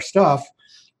all of our stuff.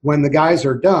 When the guys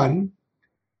are done,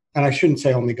 and I shouldn't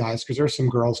say only guys because there's some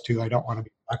girls too, I don't want to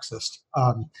be sexist.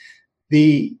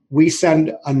 We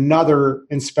send another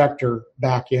inspector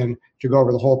back in to go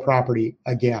over the whole property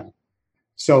again.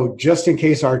 So just in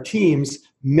case our teams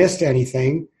missed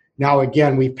anything, now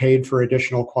again, we paid for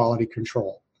additional quality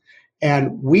control.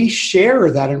 And we share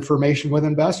that information with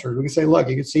investors. We can say, look,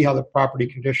 you can see how the property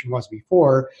condition was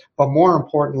before, but more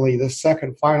importantly, the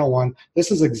second final one,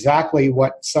 this is exactly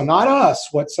what, so not us,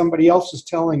 what somebody else is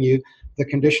telling you the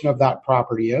condition of that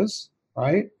property is,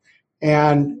 right?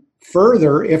 And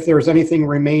further, if there's anything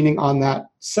remaining on that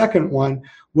second one,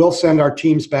 we'll send our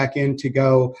teams back in to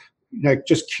go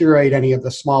just curate any of the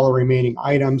smaller remaining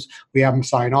items. We have them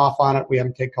sign off on it. We have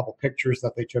them take a couple pictures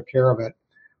that they took care of it.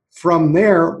 From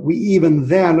there, we even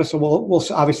then, so we'll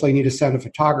obviously need to send a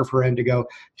photographer in to go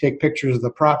take pictures of the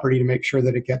property to make sure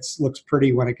that it looks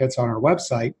pretty when it gets on our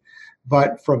website.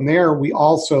 But from there, we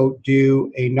also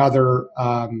do another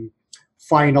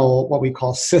final, what we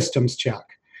call systems check.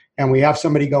 And we have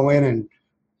somebody go in and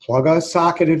plug a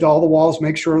socket into all the walls,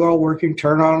 make sure they're all working,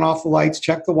 turn on and off the lights,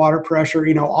 check the water pressure,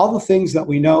 all the things that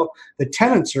we know the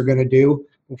tenants are going to do,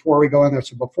 before we go in there.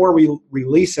 So before we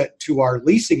release it to our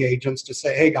leasing agents to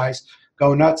say, hey guys,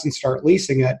 go nuts and start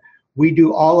leasing it, we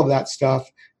do all of that stuff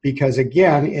because,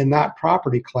 again, in that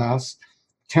property class,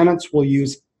 tenants will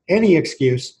use any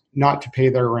excuse not to pay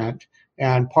their rent.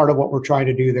 And part of what we're trying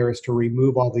to do there is to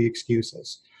remove all the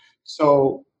excuses.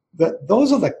 So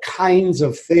those are the kinds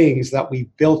of things that we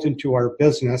built into our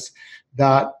business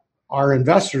that our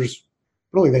investors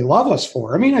really, they love us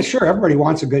for. I mean, sure, everybody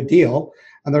wants a good deal.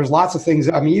 And there's lots of things.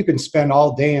 I mean, you can spend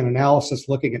all day in analysis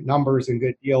looking at numbers and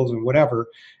good deals and whatever.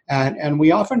 And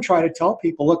we often try to tell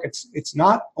people, look, it's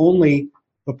not only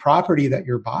the property that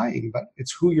you're buying, but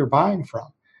it's who you're buying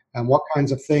from and what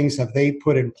kinds of things have they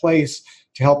put in place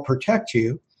to help protect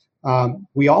you.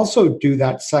 We also do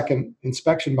that second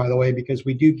inspection, by the way, because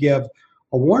we do give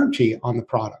a warranty on the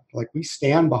product. Like, we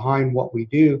stand behind what we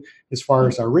do as far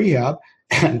as our rehab.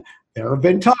 And there have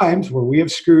been times where we have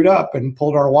screwed up and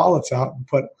pulled our wallets out and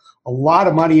put a lot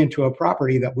of money into a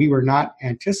property that we were not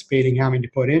anticipating having to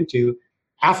put into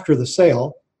after the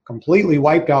sale, completely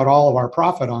wiped out all of our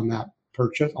profit on that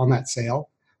purchase, on that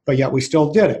sale, but yet we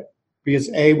still did it because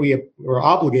A, we were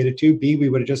obligated to, B, we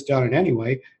would have just done it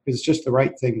anyway because it's just the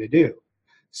right thing to do.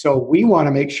 So we want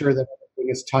to make sure that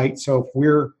everything is tight. So if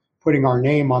we're putting our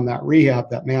name on that rehab,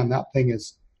 that thing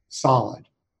is solid.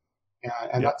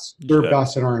 And that's served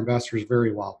us and our investors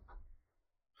very well.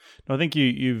 I think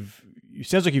you've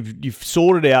sounds like you've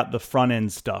sorted out the front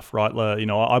end stuff, right?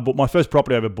 I bought my first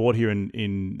property I ever bought here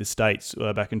in the States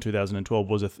back in 2012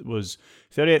 was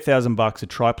 $38,000 a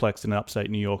triplex in upstate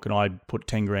New York, and I put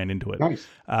 $10,000 into it. Nice.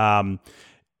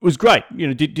 It was great.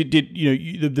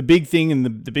 The big thing and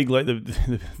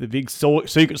the big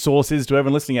secret sauce is to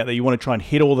everyone listening out there, you want to try and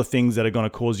hit all the things that are going to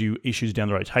cause you issues down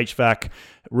the road. HVAC,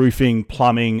 roofing,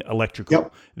 plumbing, electrical.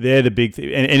 Yep. They're the big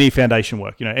thing. And any foundation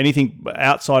work. Anything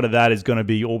outside of that is going to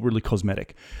be all really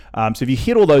cosmetic. So if you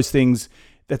hit all those things,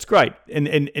 that's great.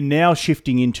 And now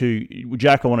shifting into,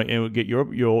 Jack, I want to get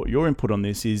your input on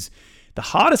this. Is the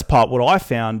hardest part, what I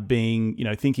found being,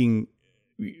 thinking,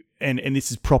 and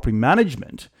this is property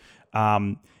management,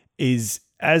 is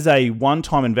as a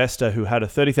one-time investor who had a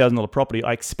 $30,000 property,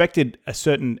 I expected a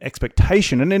certain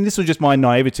expectation, and then this was just my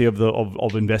naivety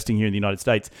of investing here in the United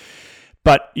States.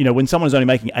 But when someone's only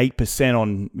making 8%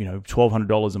 on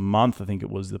 $1,200 a month, I think it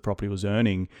was the property was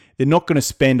earning, they're not going to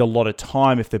spend a lot of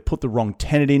time if they put the wrong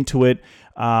tenant into it.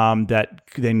 That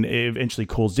then eventually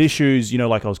caused issues,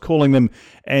 like I was calling them,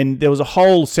 and there was a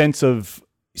whole sense of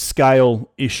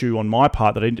scale issue on my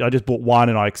part that I just bought one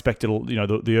and I expected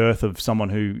the earth of someone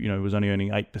who was only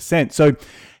earning 8%. So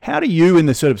how do you, in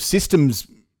the sort of systems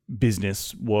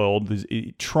business world,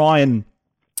 try and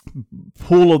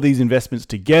pull all these investments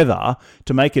together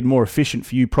to make it more efficient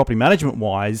for you property management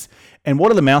wise? And what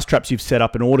are the mousetraps you've set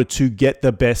up in order to get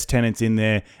the best tenants in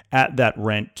there at that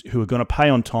rent who are going to pay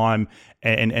on time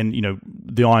and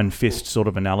the iron fist sort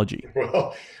of analogy?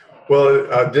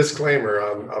 Well, disclaimer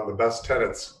on the best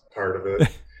tenants part of it.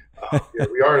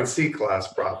 We are in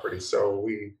C-class property, so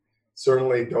we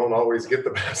certainly don't always get the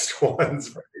best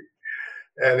ones, right?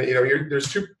 And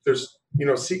there's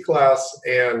C-class,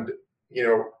 and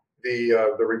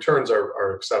the returns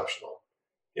are exceptional.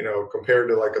 Compared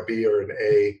to like a B or an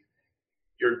A,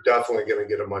 you're definitely going to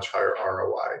get a much higher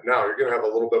ROI. Now you're going to have a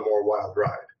little bit more wild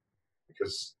ride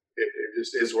because it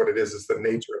just is what it is. It's the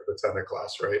nature of the tenant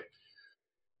class, right?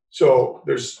 So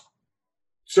there's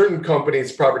certain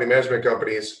companies, property management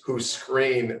companies, who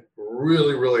screen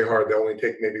really, really hard. They only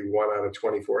take maybe 1 out of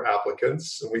 24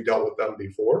 applicants, and we dealt with them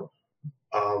before.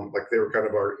 Like they were kind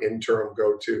of our interim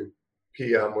go-to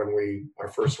PM when our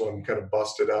first one kind of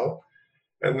busted out.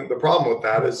 And the problem with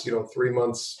that is, 3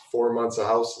 months, 4 months, a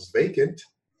house is vacant.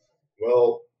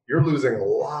 Well, you're losing a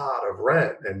lot of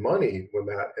rent and money in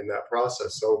that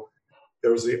process. So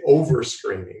there was the over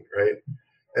screening, right?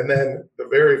 And then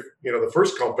the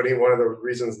first company, one of the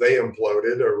reasons they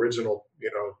imploded, original,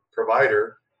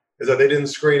 provider, is that they didn't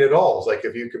screen at all. It's like,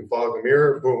 if you can fog a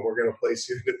mirror, boom, we're going to place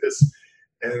you into this.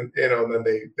 And, and then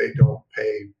they don't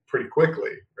pay pretty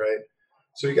quickly, right?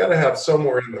 So you got to have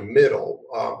somewhere in the middle.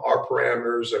 Our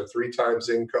parameters are 3 times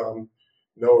income,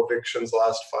 no evictions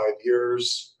last 5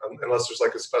 years, unless there's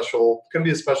like can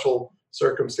be a special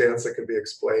circumstance that can be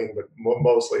explained, but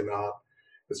mostly not.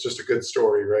 It's just a good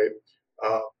story, right?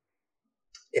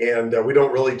 And we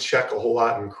don't really check a whole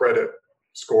lot in credit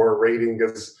score rating,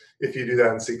 because if you do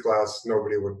that in C-class,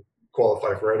 nobody would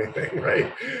qualify for anything,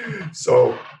 right?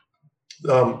 So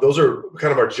those are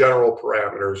kind of our general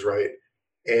parameters, right?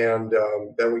 And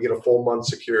then we get a full month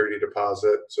security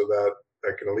deposit, so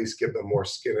that can at least give them more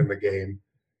skin in the game.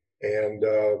 And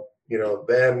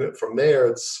then from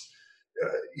there,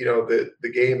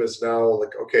 the game is now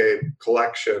like, okay,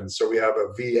 collections. So we have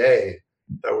a VA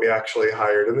that we actually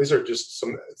hired, and these are just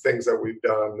some things that we've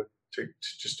done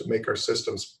to make our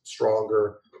systems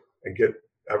stronger and get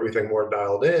everything more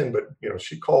dialed in. But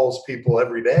she calls people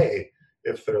every day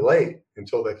if they're late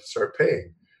until they start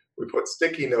paying. We put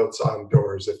sticky notes on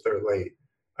doors if they're late.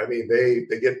 I mean,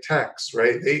 they get texts,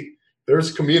 right?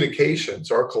 There's communication.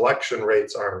 So our collection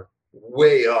rates are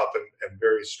way up and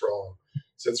very strong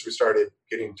since we started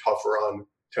getting tougher on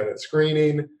tenant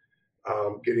screening,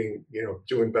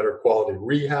 doing better quality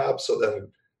rehab. So then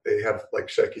they have, like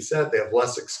Shecky said, they have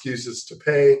less excuses to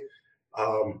pay.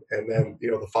 And then,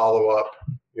 the follow-up,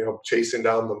 chasing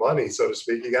down the money, so to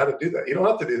speak. You got to do that. You don't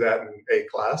have to do that in A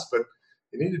class, but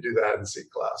you need to do that in C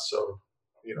class. So,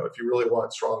 if you really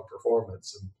want strong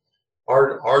performance, and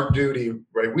our duty,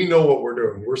 right? We know what we're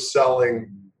doing.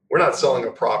 We're not selling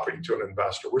a property to an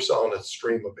investor. We're selling a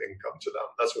stream of income to them.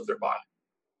 That's what they're buying.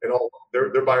 And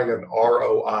they're buying an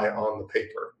ROI on the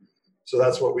paper. So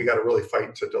that's what we got to really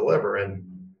fight to deliver. And,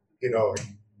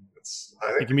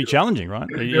 it can be challenging, right?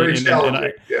 Very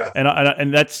challenging, yeah.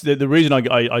 And that's the reason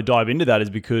I dive into that is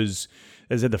because,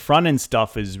 as I said, the front end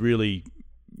stuff is really,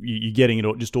 you're getting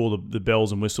it just all the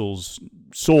bells and whistles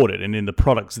sorted, and in the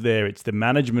products there, it's the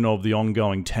management of the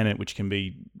ongoing tenant, which can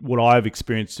be what I've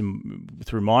experienced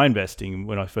through my investing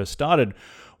when I first started,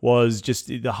 was just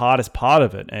the hardest part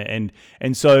of it.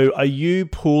 And so are you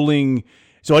pulling?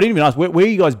 So I didn't even ask where are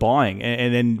you guys buying,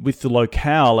 and then with the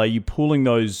locale, are you pulling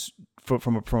those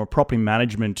from a property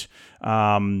management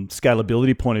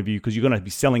scalability point of view, because you're going to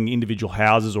be selling individual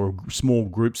houses or small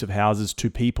groups of houses to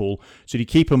people? So do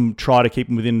you try to keep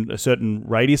them within a certain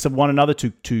radius of one another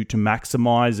to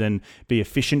maximize and be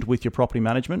efficient with your property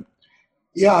management?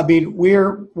 Yeah, I mean,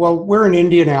 we're in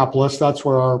Indianapolis. That's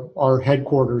where our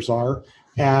headquarters are.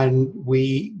 And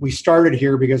we started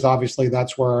here because obviously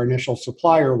that's where our initial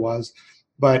supplier was.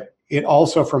 But it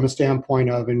also, from a standpoint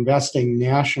of investing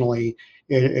nationally,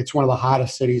 it's one of the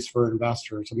hottest cities for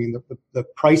investors. I mean, the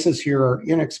prices here are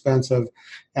inexpensive,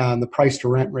 and the price to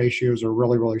rent ratios are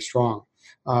really, really strong.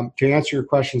 To answer your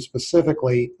question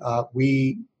specifically,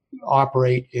 we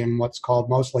operate in what's called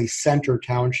mostly Center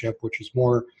Township, which is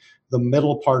more the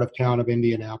middle part of town of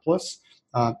Indianapolis.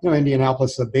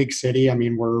 Indianapolis is a big city. I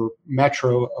mean, we're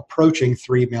metro approaching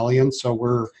 3 million, so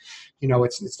we're,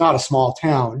 it's not a small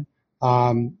town.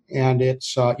 And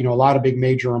it's, a lot of big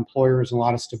major employers and a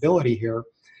lot of stability here.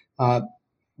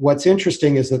 What's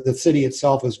interesting is that the city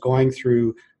itself is going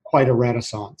through quite a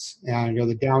renaissance. And,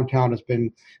 the downtown has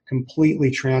been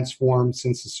completely transformed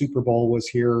since the Super Bowl was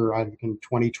here, I think in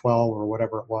 2012 or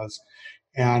whatever it was.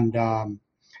 And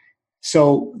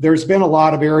so there's been a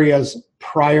lot of areas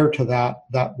prior to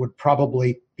that would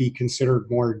probably be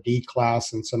considered more D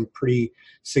class and some pretty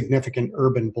significant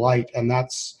urban blight. And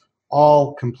that's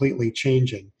all completely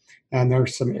changing. And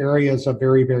there's some areas of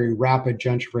very, very rapid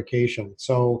gentrification.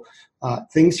 So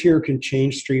things here can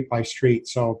change street by street.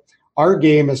 So our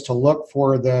game is to look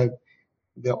for the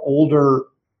older,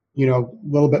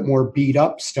 little bit more beat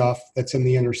up stuff that's in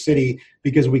the inner city,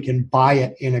 because we can buy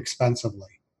it inexpensively.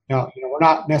 Now, we're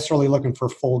not necessarily looking for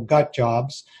full gut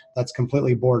jobs that's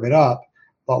completely boarded up,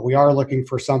 but we are looking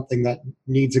for something that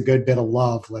needs a good bit of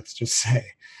love, let's just say.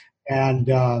 And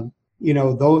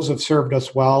those have served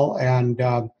us well, and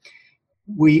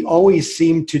we always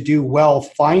seem to do well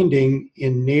finding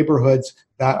in neighborhoods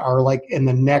that are like in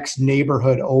the next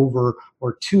neighborhood over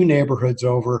or 2 neighborhoods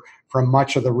over from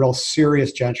much of the real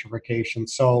serious gentrification.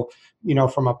 So,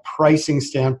 from a pricing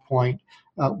standpoint,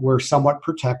 we're somewhat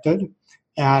protected.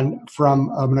 And from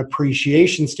an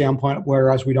appreciation standpoint,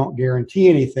 whereas we don't guarantee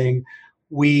anything,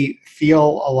 we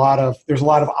feel there's a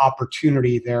lot of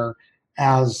opportunity there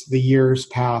as the years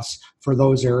pass for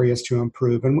those areas to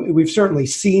improve. And we've certainly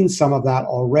seen some of that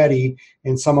already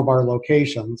in some of our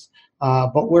locations.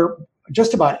 But we're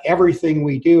just about everything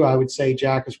we do, I would say,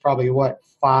 Jack, is probably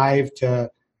 5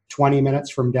 to 20 minutes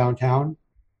from downtown.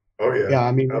 Oh, yeah. Yeah,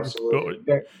 I mean,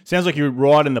 absolutely. Sounds like you're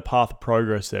right in the path of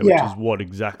progress there, which is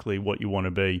exactly what you want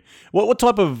to be. What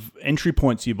type of entry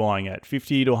points are you buying at?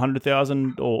 50 to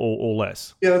 100,000 or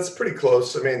less? Yeah, that's pretty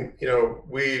close. I mean,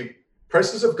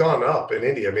 prices have gone up in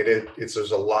India. I mean,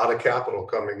 there's a lot of capital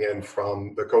coming in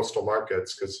from the coastal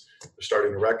markets because they're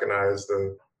starting to recognize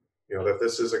that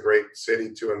this is a great city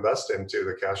to invest into.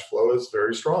 The cash flow is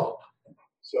very strong.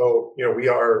 So,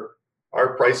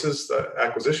 our prices, the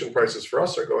acquisition prices for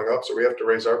us are going up, so we have to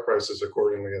raise our prices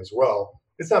accordingly as well.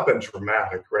 It's not been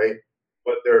dramatic, right?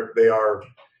 But they are.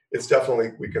 It's definitely,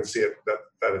 we can see it that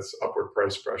it's upward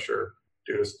price pressure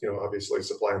due to obviously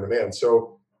supply and demand.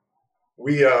 So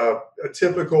We a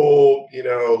typical,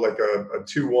 like a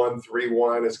 2-1,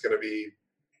 3-1 is going to be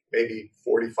maybe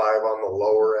 45 on the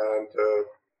lower end,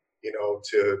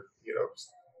 to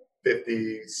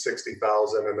 50,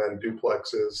 60,000, and then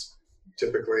duplexes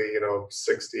typically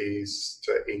 60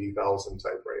 to 80,000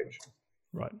 type range.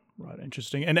 Right.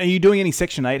 Interesting. And are you doing any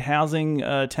Section 8 housing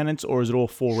tenants, or is it all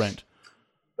for rent?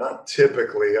 Not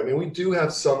typically. I mean, we do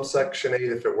have some Section 8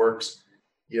 if it works.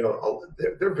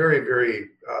 They're very, very,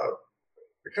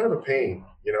 they're kind of a pain,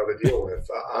 to deal with,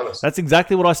 honestly. That's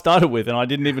exactly what I started with, and I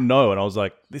didn't even know. And I was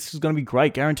like, this is going to be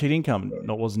great, guaranteed income.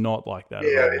 It was not like that.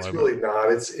 Yeah, it's really not.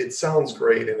 It sounds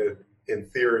great in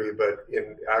theory, but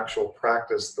in actual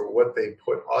practice, what they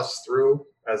put us through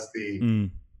as the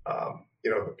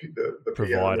the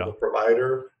provider. the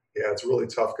provider, it's really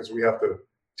tough because we have to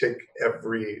take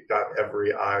dot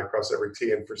every I, cross every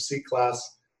T. And for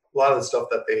C-Class, a lot of the stuff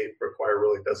that they require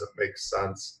really doesn't make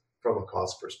sense from a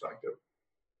cost perspective.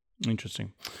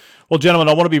 Interesting. Well, gentlemen,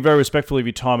 I want to be very respectful of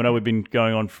your time. I know we've been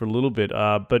going on for a little bit,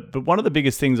 but one of the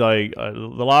biggest things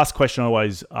the last question I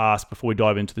always ask before we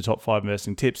dive into the top 5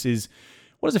 investing tips is,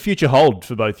 what does the future hold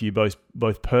for both of you,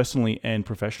 both personally and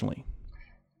professionally?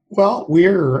 Well,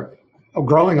 we're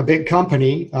growing a big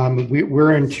company.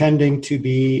 We're intending to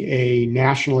be a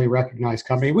nationally recognized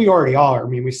company. We already are. I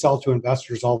mean, we sell to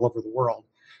investors all over the world.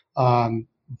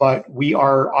 But we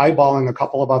are eyeballing a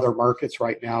couple of other markets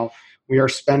right now. We are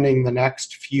spending the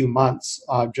next few months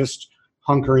just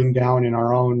hunkering down in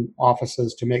our own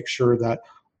offices to make sure that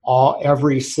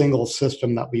every single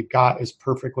system that we've got is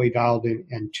perfectly dialed in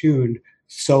and tuned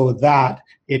so that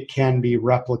it can be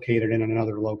replicated in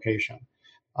another location.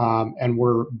 And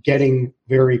we're getting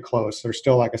very close. There's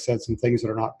still, like I said, some things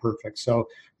that are not perfect. So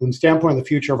from the standpoint of the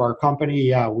future of our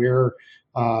company,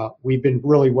 we've been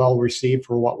really well received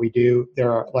for what we do.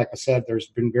 There are, like I said, there's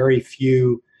been very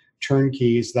few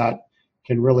turnkeys that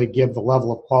can really give the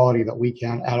level of quality that we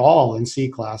can at all in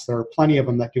C-Class. There are plenty of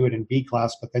them that do it in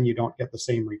B-Class, but then you don't get the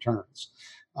same returns.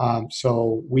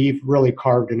 So we've really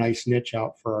carved a nice niche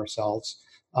out for ourselves.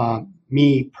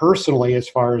 Me personally, as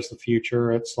far as the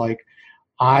future, it's like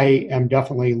I am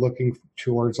definitely looking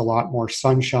towards a lot more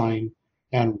sunshine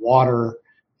and water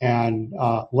and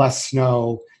less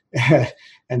snow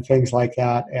and things like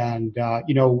that. And,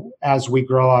 as we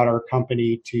grow out our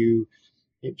company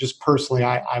just personally,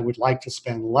 I would like to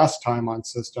spend less time on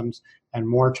systems and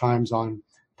more times on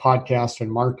podcasts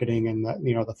and marketing and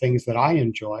the things that I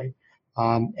enjoy,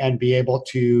 and be able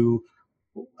to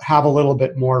have a little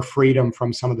bit more freedom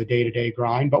from some of the day-to-day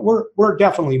grind. But we're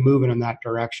definitely moving in that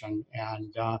direction.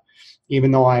 And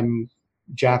even though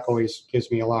Jack always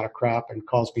gives me a lot of crap and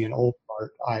calls me an old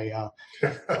fart, I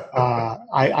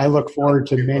look forward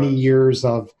to many years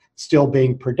of still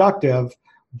being productive.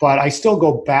 But I still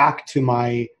go back to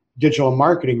my digital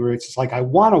marketing roots. It's like I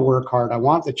want to work hard. I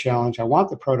want the challenge. I want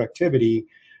the productivity,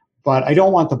 but I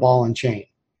don't want the ball and chain,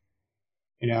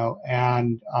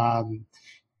 And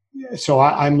so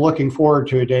I'm looking forward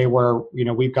to a day where,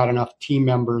 we've got enough team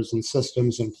members and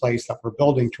systems in place that we're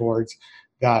building towards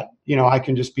that, I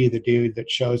can just be the dude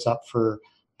that shows up for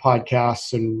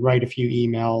podcasts and write a few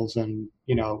emails and,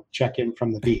 check in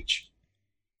from the beach.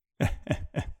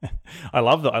 I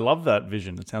love that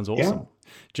vision. It sounds awesome. Yeah.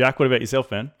 Jack, what about yourself,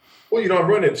 man? Well, I'm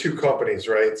running 2 companies,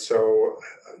 right? So,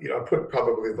 I put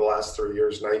probably the last 3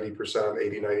 years,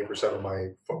 90% of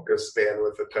my focus,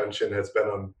 bandwidth, attention has been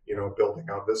on, building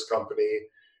out this company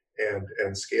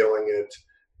and scaling it.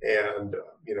 And,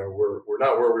 we're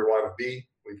not where we want to be.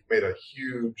 We've made a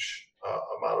huge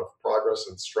amount of progress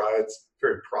and strides.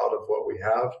 Very proud of what we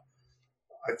have.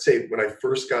 I'd say when I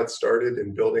first got started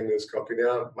in building this company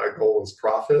out, my goal was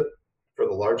profit for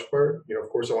the large part. Of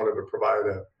course, I wanted to provide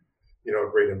a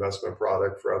great investment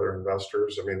product for other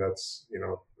investors. I mean, that's,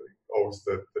 always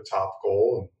the top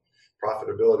goal, and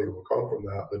profitability will come from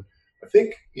that. But I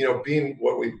think, being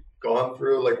what we've gone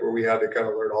through, like where we had to kind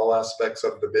of learn all aspects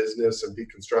of the business and be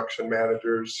construction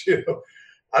managers,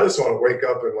 I just want to wake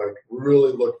up and like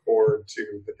really look forward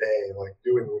to the day, like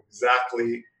doing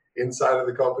exactly inside of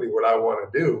the company what I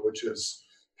want to do, which is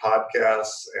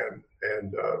podcasts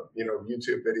and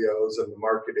YouTube videos and the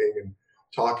marketing and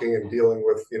talking and dealing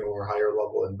with our higher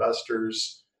level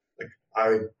investors. Like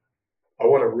I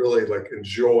want to really like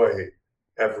enjoy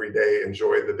every day,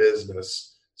 enjoy the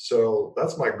business. So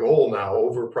that's my goal now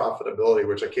over profitability,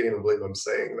 which I can't even believe I'm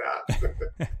saying that.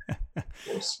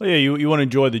 Well, yeah, you want to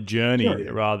enjoy the journey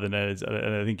rather than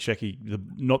and I think Shecky, you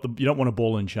don't want a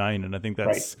ball and chain, and I think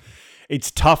that's. Right. It's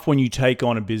tough when you take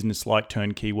on a business like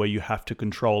Turnkey where you have to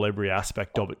control every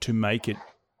aspect of it to make it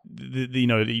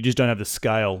you just don't have the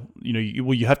scale.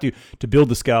 You have to build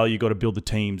the scale. You got to build the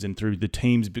teams, and through the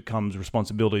teams becomes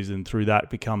responsibilities, and through that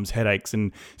becomes headaches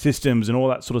and systems and all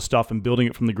that sort of stuff, and building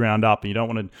it from the ground up. And you don't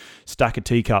want to stack of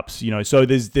teacups, So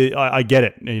I get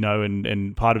it,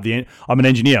 and part of I'm an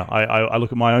engineer. I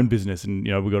look at my own business, and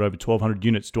we've got over 1,200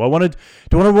 units. Do I want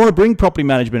to bring property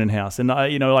management in house? And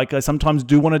I sometimes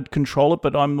do want to control it,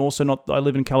 but I'm also not. I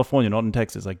live in California, not in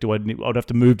Texas. Like, I'd have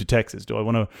to move to Texas. Do I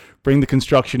want to bring the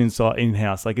construction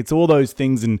in-house? Like, it's all those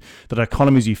things and the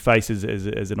dichotomies you face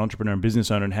as an entrepreneur and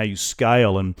business owner, and how you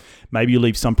scale, and maybe you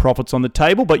leave some profits on the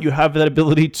table, but you have that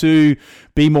ability to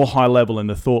be more high level and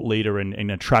the thought leader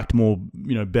and attract more,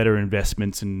 better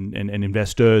investments and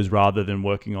investors, rather than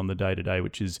working on the day-to-day,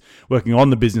 which is working on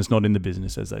the business, not in the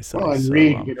business, as they say. Well, and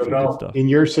Reed, in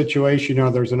your situation,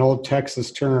 there's an old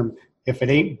Texas term: if it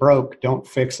ain't broke, don't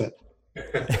fix it.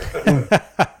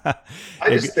 I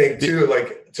just think too,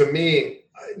 like, to me,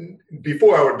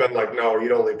 before I would have been like, no, you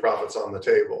don't leave profits on the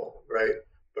table, right?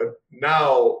 But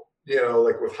now,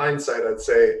 like with hindsight, I'd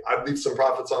say I'd leave some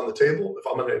profits on the table if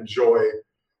I'm going to enjoy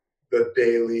the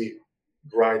daily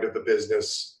grind of the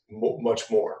business much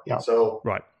more. Yeah. So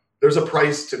right. There's a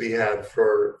price to be had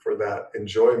for that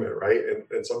enjoyment, right?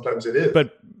 And sometimes it is.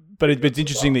 But it's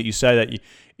interesting that you say that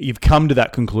you've come to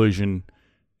that conclusion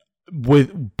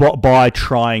by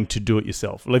trying to do it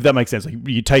yourself. Like, if that makes sense. Like,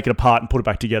 you take it apart and put it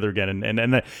back together again. And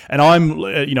I'm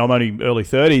I'm only early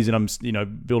 30s, and I'm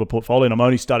build a portfolio, and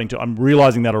I'm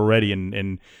realizing that already.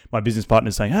 And my business partner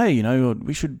is saying, hey,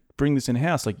 we should bring this in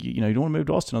house. Like, you don't want to move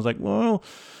to Austin. I was like, well,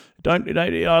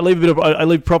 I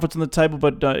leave profits on the table,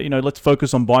 but let's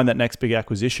focus on buying that next big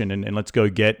acquisition, and let's go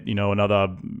get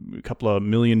another couple of $1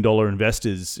 million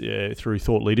investors through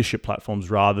thought leadership platforms,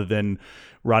 rather than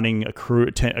running a crew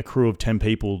of 10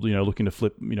 people, looking to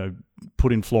flip,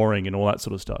 put in flooring and all that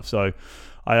sort of stuff. So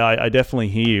I definitely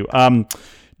hear you.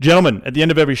 Gentlemen, at the end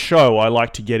of every show, I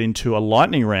like to get into a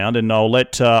lightning round, and I'll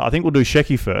let, I think we'll do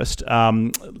Shecky first. Do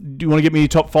you want to give me your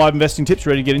top 5 investing tips?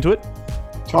 Ready to get into it?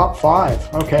 Top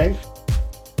 5. Okay.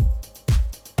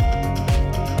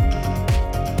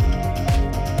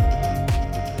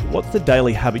 What's the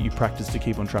daily habit you practice to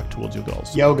keep on track towards your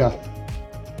goals? Yoga.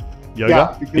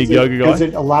 Yoga? Yeah, Big yoga guy? Because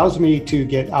it allows me to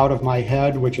get out of my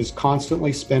head, which is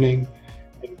constantly spinning,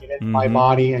 and get into my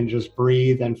body and just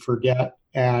breathe and forget.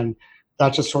 And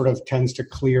that just sort of tends to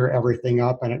clear everything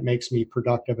up, and it makes me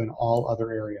productive in all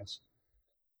other areas.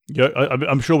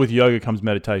 I'm sure with yoga comes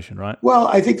meditation, right? Well,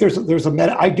 I think there's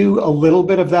I do a little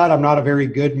bit of that. I'm not a very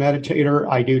good meditator.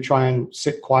 I do try and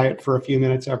sit quiet for a few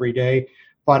minutes every day,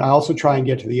 but I also try and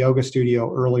get to the yoga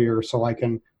studio earlier so I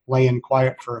can lay in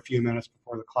quiet for a few minutes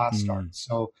before the class starts.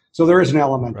 So there is an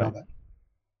element of it.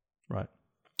 Right.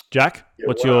 Jack,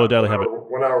 what's your daily habit?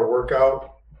 1 hour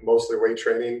workout, mostly weight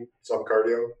training, some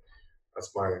cardio.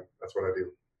 That's what I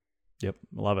do. Yep.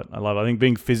 I love it. I think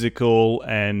being physical,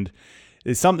 and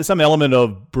there's some element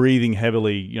of breathing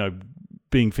heavily,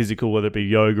 being physical, whether it be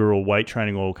yoga or weight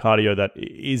training or cardio, that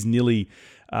is nearly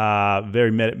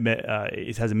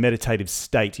it has a meditative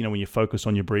state, when you focus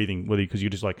on your breathing, whether because you're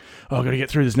just like, oh, I've got to get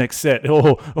through this next set,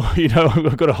 or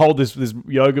I've got to hold this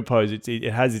yoga pose.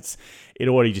 It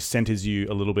already just centers you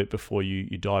a little bit before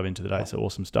you dive into the day. So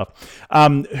awesome stuff.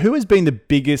 Who has been the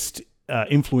biggest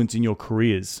influence in your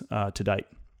careers to date?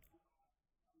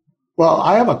 Well,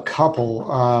 I have a couple.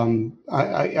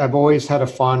 I've always had a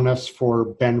fondness for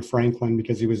Ben Franklin,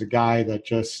 because he was a guy that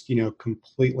just,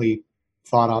 completely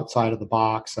thought outside of the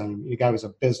box. And the guy was a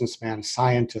businessman,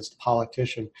 scientist,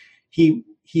 politician.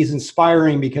 He's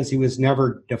inspiring because he was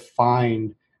never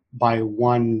defined by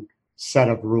one set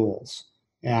of rules,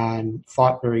 and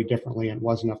thought very differently and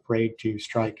wasn't afraid to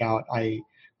strike out. I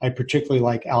particularly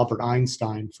like Albert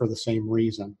Einstein for the same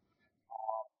reason.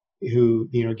 Who,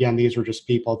 again, these were just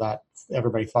people that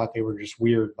everybody thought they were just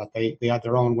weird, but they had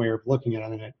their own way of looking at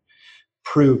it, and it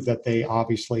proved that they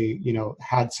obviously,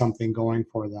 had something going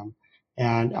for them.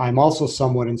 And I'm also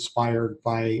somewhat inspired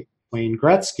by Wayne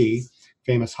Gretzky,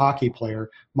 famous hockey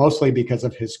player, mostly because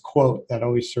of his quote that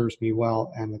always serves me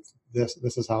well, and this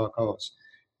is how it goes.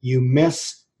 You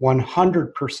miss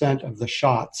 100% of the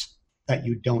shots that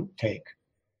you don't take.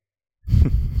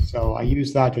 So I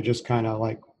use that to just kind of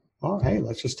like, well, hey,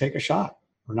 let's just take a shot.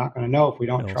 We're not going to know if we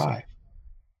don't try.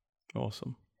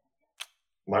 Awesome.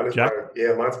 Mine's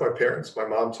my parents. My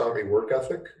mom taught me work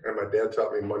ethic, and my dad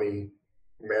taught me money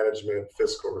management,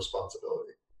 fiscal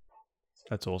responsibility.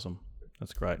 That's awesome.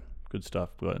 That's great. Good stuff.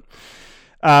 Good.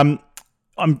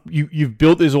 You've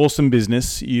built this awesome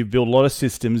business. You've built a lot of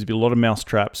systems. You've built a lot of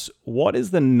mousetraps. What is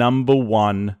the number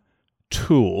one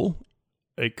tool?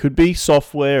 It could be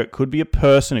software. It could be a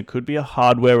person. It could be a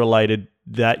hardware-related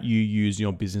that you use in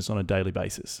your business on a daily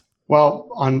basis? Well,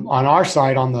 on our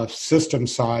side, on the system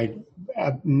side,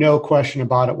 no question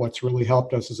about it, what's really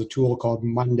helped us is a tool called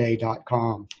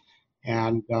Monday.com.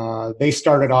 And they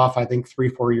started off, I think,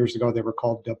 3-4 years ago. They were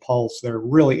called Pulse. They're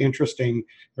really interesting.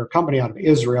 They're a company out of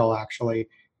Israel, actually,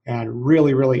 and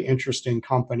really, really interesting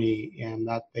company in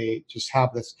that they just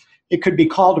have this. It could be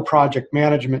called a project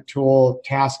management tool,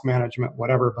 task management,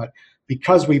 whatever, but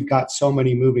because we've got so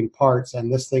many moving parts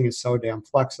and this thing is so damn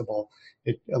flexible,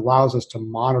 it allows us to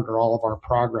monitor all of our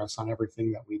progress on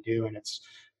everything that we do. And it's,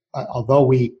 although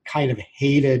we kind of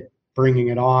hated bringing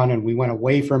it on and we went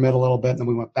away from it a little bit and then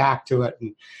we went back to it.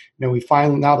 And,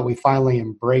 now that we finally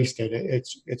embraced it,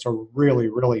 it's a really,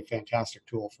 really fantastic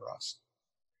tool for us.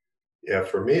 Yeah,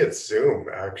 for me, it's Zoom,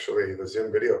 actually, the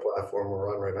Zoom video platform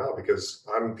we're on right now, because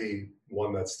I'm the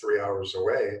one that's 3 hours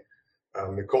away.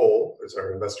 Nicole is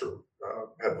our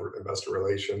head of investor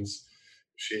relations.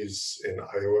 She's in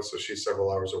Iowa, so she's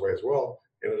several hours away as well.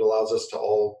 And it allows us to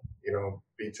all,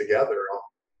 be together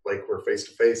like we're face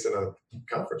to face in a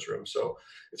conference room. So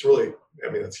it's really,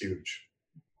 it's huge.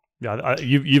 Yeah,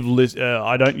 you've listed.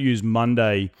 I don't use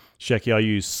Monday, Shecky. I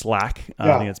use Slack.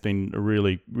 I think it's been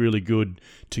really, really good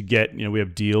to get. We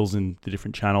have deals in the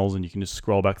different channels, and you can just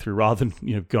scroll back through rather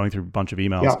than going through a bunch of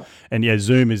emails. Yeah. And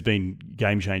Zoom has been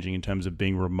game changing in terms of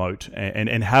being remote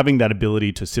and having that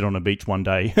ability to sit on a beach one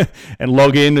day and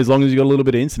log in as long as you got a little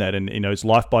bit of internet. And it's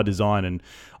life by design. And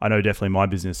I know definitely my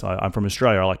business. I'm from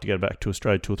Australia. I like to go back to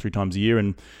Australia 2 or 3 times a year,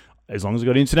 and as long as I've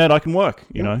got internet, I can work,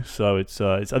 So it's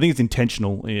I think it's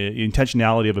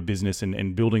intentionality of a business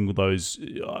and building with those.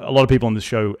 A lot of people on the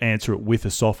show answer it with a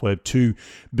software to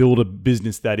build a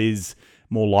business that is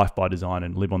more life by design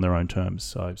and live on their own terms.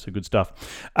 So good stuff.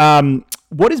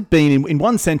 What has been, in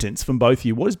one sentence from both of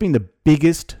you, what has been the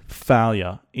biggest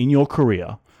failure in your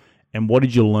career, and what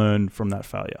did you learn from that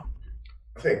failure?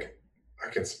 I think I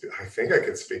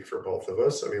can speak for both of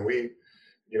us. We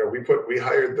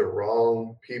hired the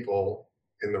wrong people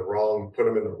put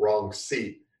them in the wrong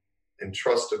seat and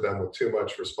trusted them with too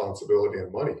much responsibility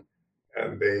and money.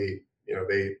 And they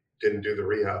didn't do the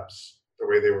rehabs the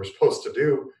way they were supposed to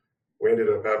do. We ended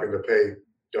up having to pay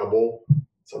double,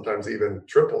 sometimes even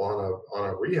triple on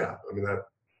a rehab. That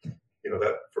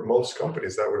for most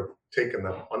companies that would have taken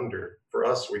them under. For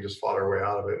us, we just fought our way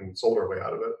out of it and sold our way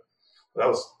out of it. That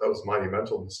was a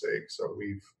monumental mistake. So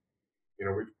we've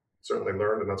certainly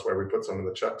learned, and that's why we put some of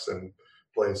the checks in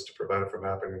place to prevent it from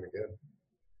happening again.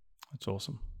 That's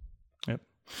awesome. Yep.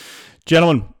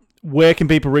 Gentlemen, where can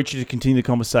people reach you to continue the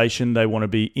conversation? They want to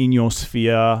be in your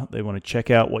sphere. They want to check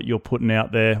out what you're putting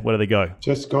out there. Where do they go?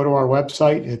 Just go to our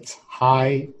website. It's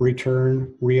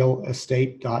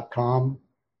highreturnrealestate.com.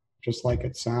 Just like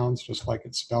it sounds, just like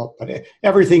it's spelled. But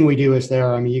everything we do is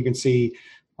there. You can see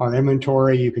our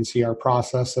inventory, you can see our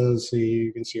processes,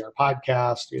 you can see our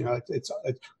podcast.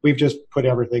 We've just put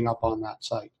everything up on that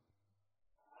site.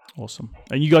 Awesome.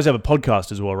 And you guys have a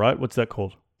podcast as well, right? What's that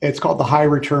called? It's called the High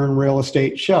Return Real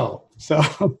Estate Show. So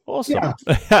awesome.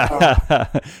 Yeah.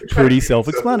 Pretty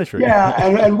self-explanatory.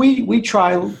 Yeah, and we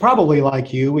try, probably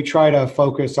like you, we try to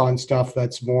focus on stuff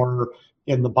that's more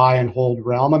in the buy and hold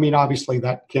realm. Obviously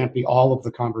that can't be all of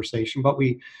the conversation, but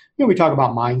we talk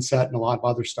about mindset and a lot of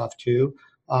other stuff too.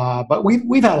 But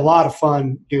we've had a lot of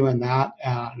fun doing that,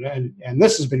 and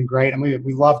this has been great.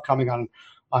 We love coming on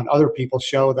other people's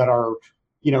show that are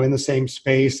in the same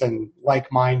space and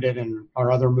like-minded and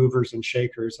are other movers and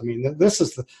shakers. This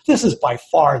is by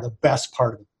far the best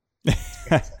part of it.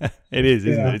 It is,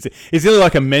 isn't it? It's really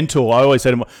like a mentor. I always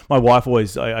say to my wife,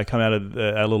 I come out of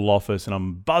our little office and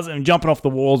I'm buzzing and jumping off the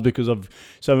walls because of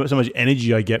so much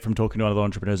energy I get from talking to other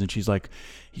entrepreneurs. And she's like,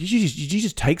 did you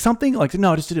just take something? Like,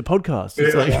 no, I just did a podcast.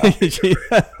 It's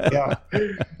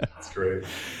That's great.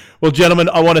 Well, gentlemen,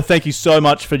 I want to thank you so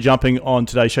much for jumping on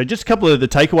today's show. Just a couple of the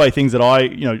takeaway things that I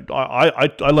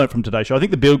learned from today's show. I think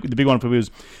the big one for me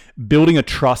was building a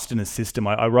trust in a system.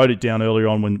 I wrote it down earlier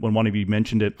on when one of you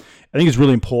mentioned it. I think it's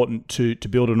really important to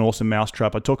build an awesome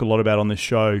mousetrap. I talk a lot about on this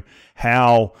show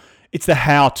how it's the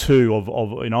how-to of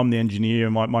I'm the engineer,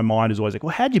 and my mind is always like,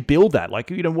 well, how'd you build that?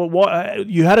 Like, what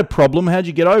you had a problem, how'd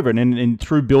you get over it? And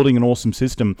through building an awesome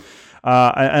system.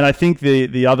 And I think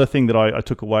the other thing that I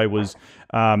took away was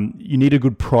you need a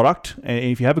good product. And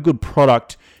if you have a good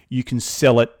product, you can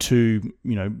sell it to,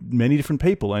 many different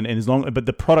people. And but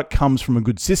the product comes from a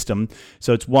good system.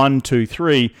 So it's 1, 2,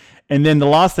 3. And then the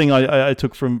last thing I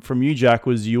took from you, Jack,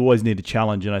 was you always need a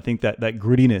challenge. And I think that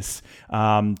grittiness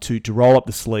to roll up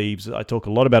the sleeves, I talk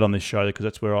a lot about on this show because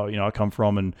that's where I come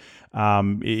from. And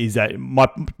is that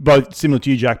both similar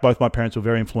to you, Jack, both my parents were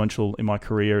very influential in my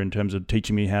career in terms of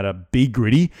teaching me how to be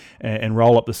gritty and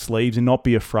roll up the sleeves and not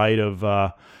be afraid of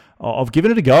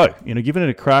giving it a go, giving it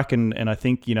a crack. And I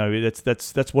think,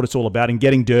 that's what it's all about, and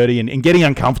getting dirty and getting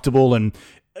uncomfortable and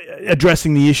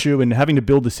addressing the issue and having to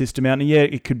build the system out. And yeah,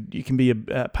 it can be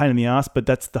a pain in the ass, but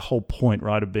that's the whole point,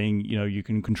 right? Of being, you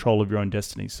can control of your own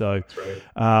destiny. So,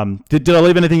 right. Did I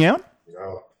leave anything out?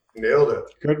 No, nailed it.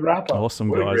 Good wrap up. Awesome,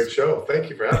 what guys. What a great show. Thank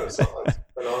you for having us on. It's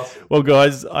been awesome. Well,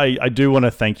 guys, I do want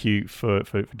to thank you for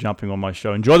jumping on my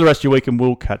show. Enjoy the rest of your week and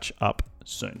we'll catch up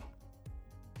soon.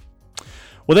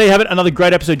 Well, there you have it. Another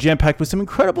great episode jam-packed with some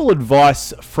incredible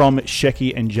advice from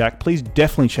Shecky and Jack. Please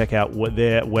definitely check out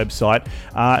their website.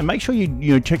 And make sure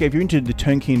you check out, if you're into the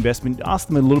turnkey investment, ask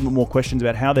them a little bit more questions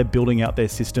about how they're building out their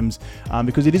systems,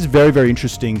 because it is very, very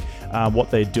interesting what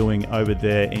they're doing over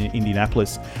there in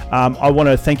Indianapolis. I want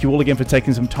to thank you all again for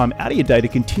taking some time out of your day to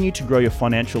continue to grow your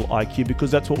financial IQ, because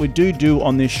that's what we do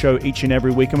on this show each and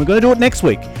every week. And we're going to do it next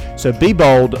week. So be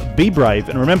bold, be brave,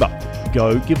 and remember,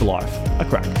 go give life a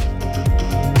crack.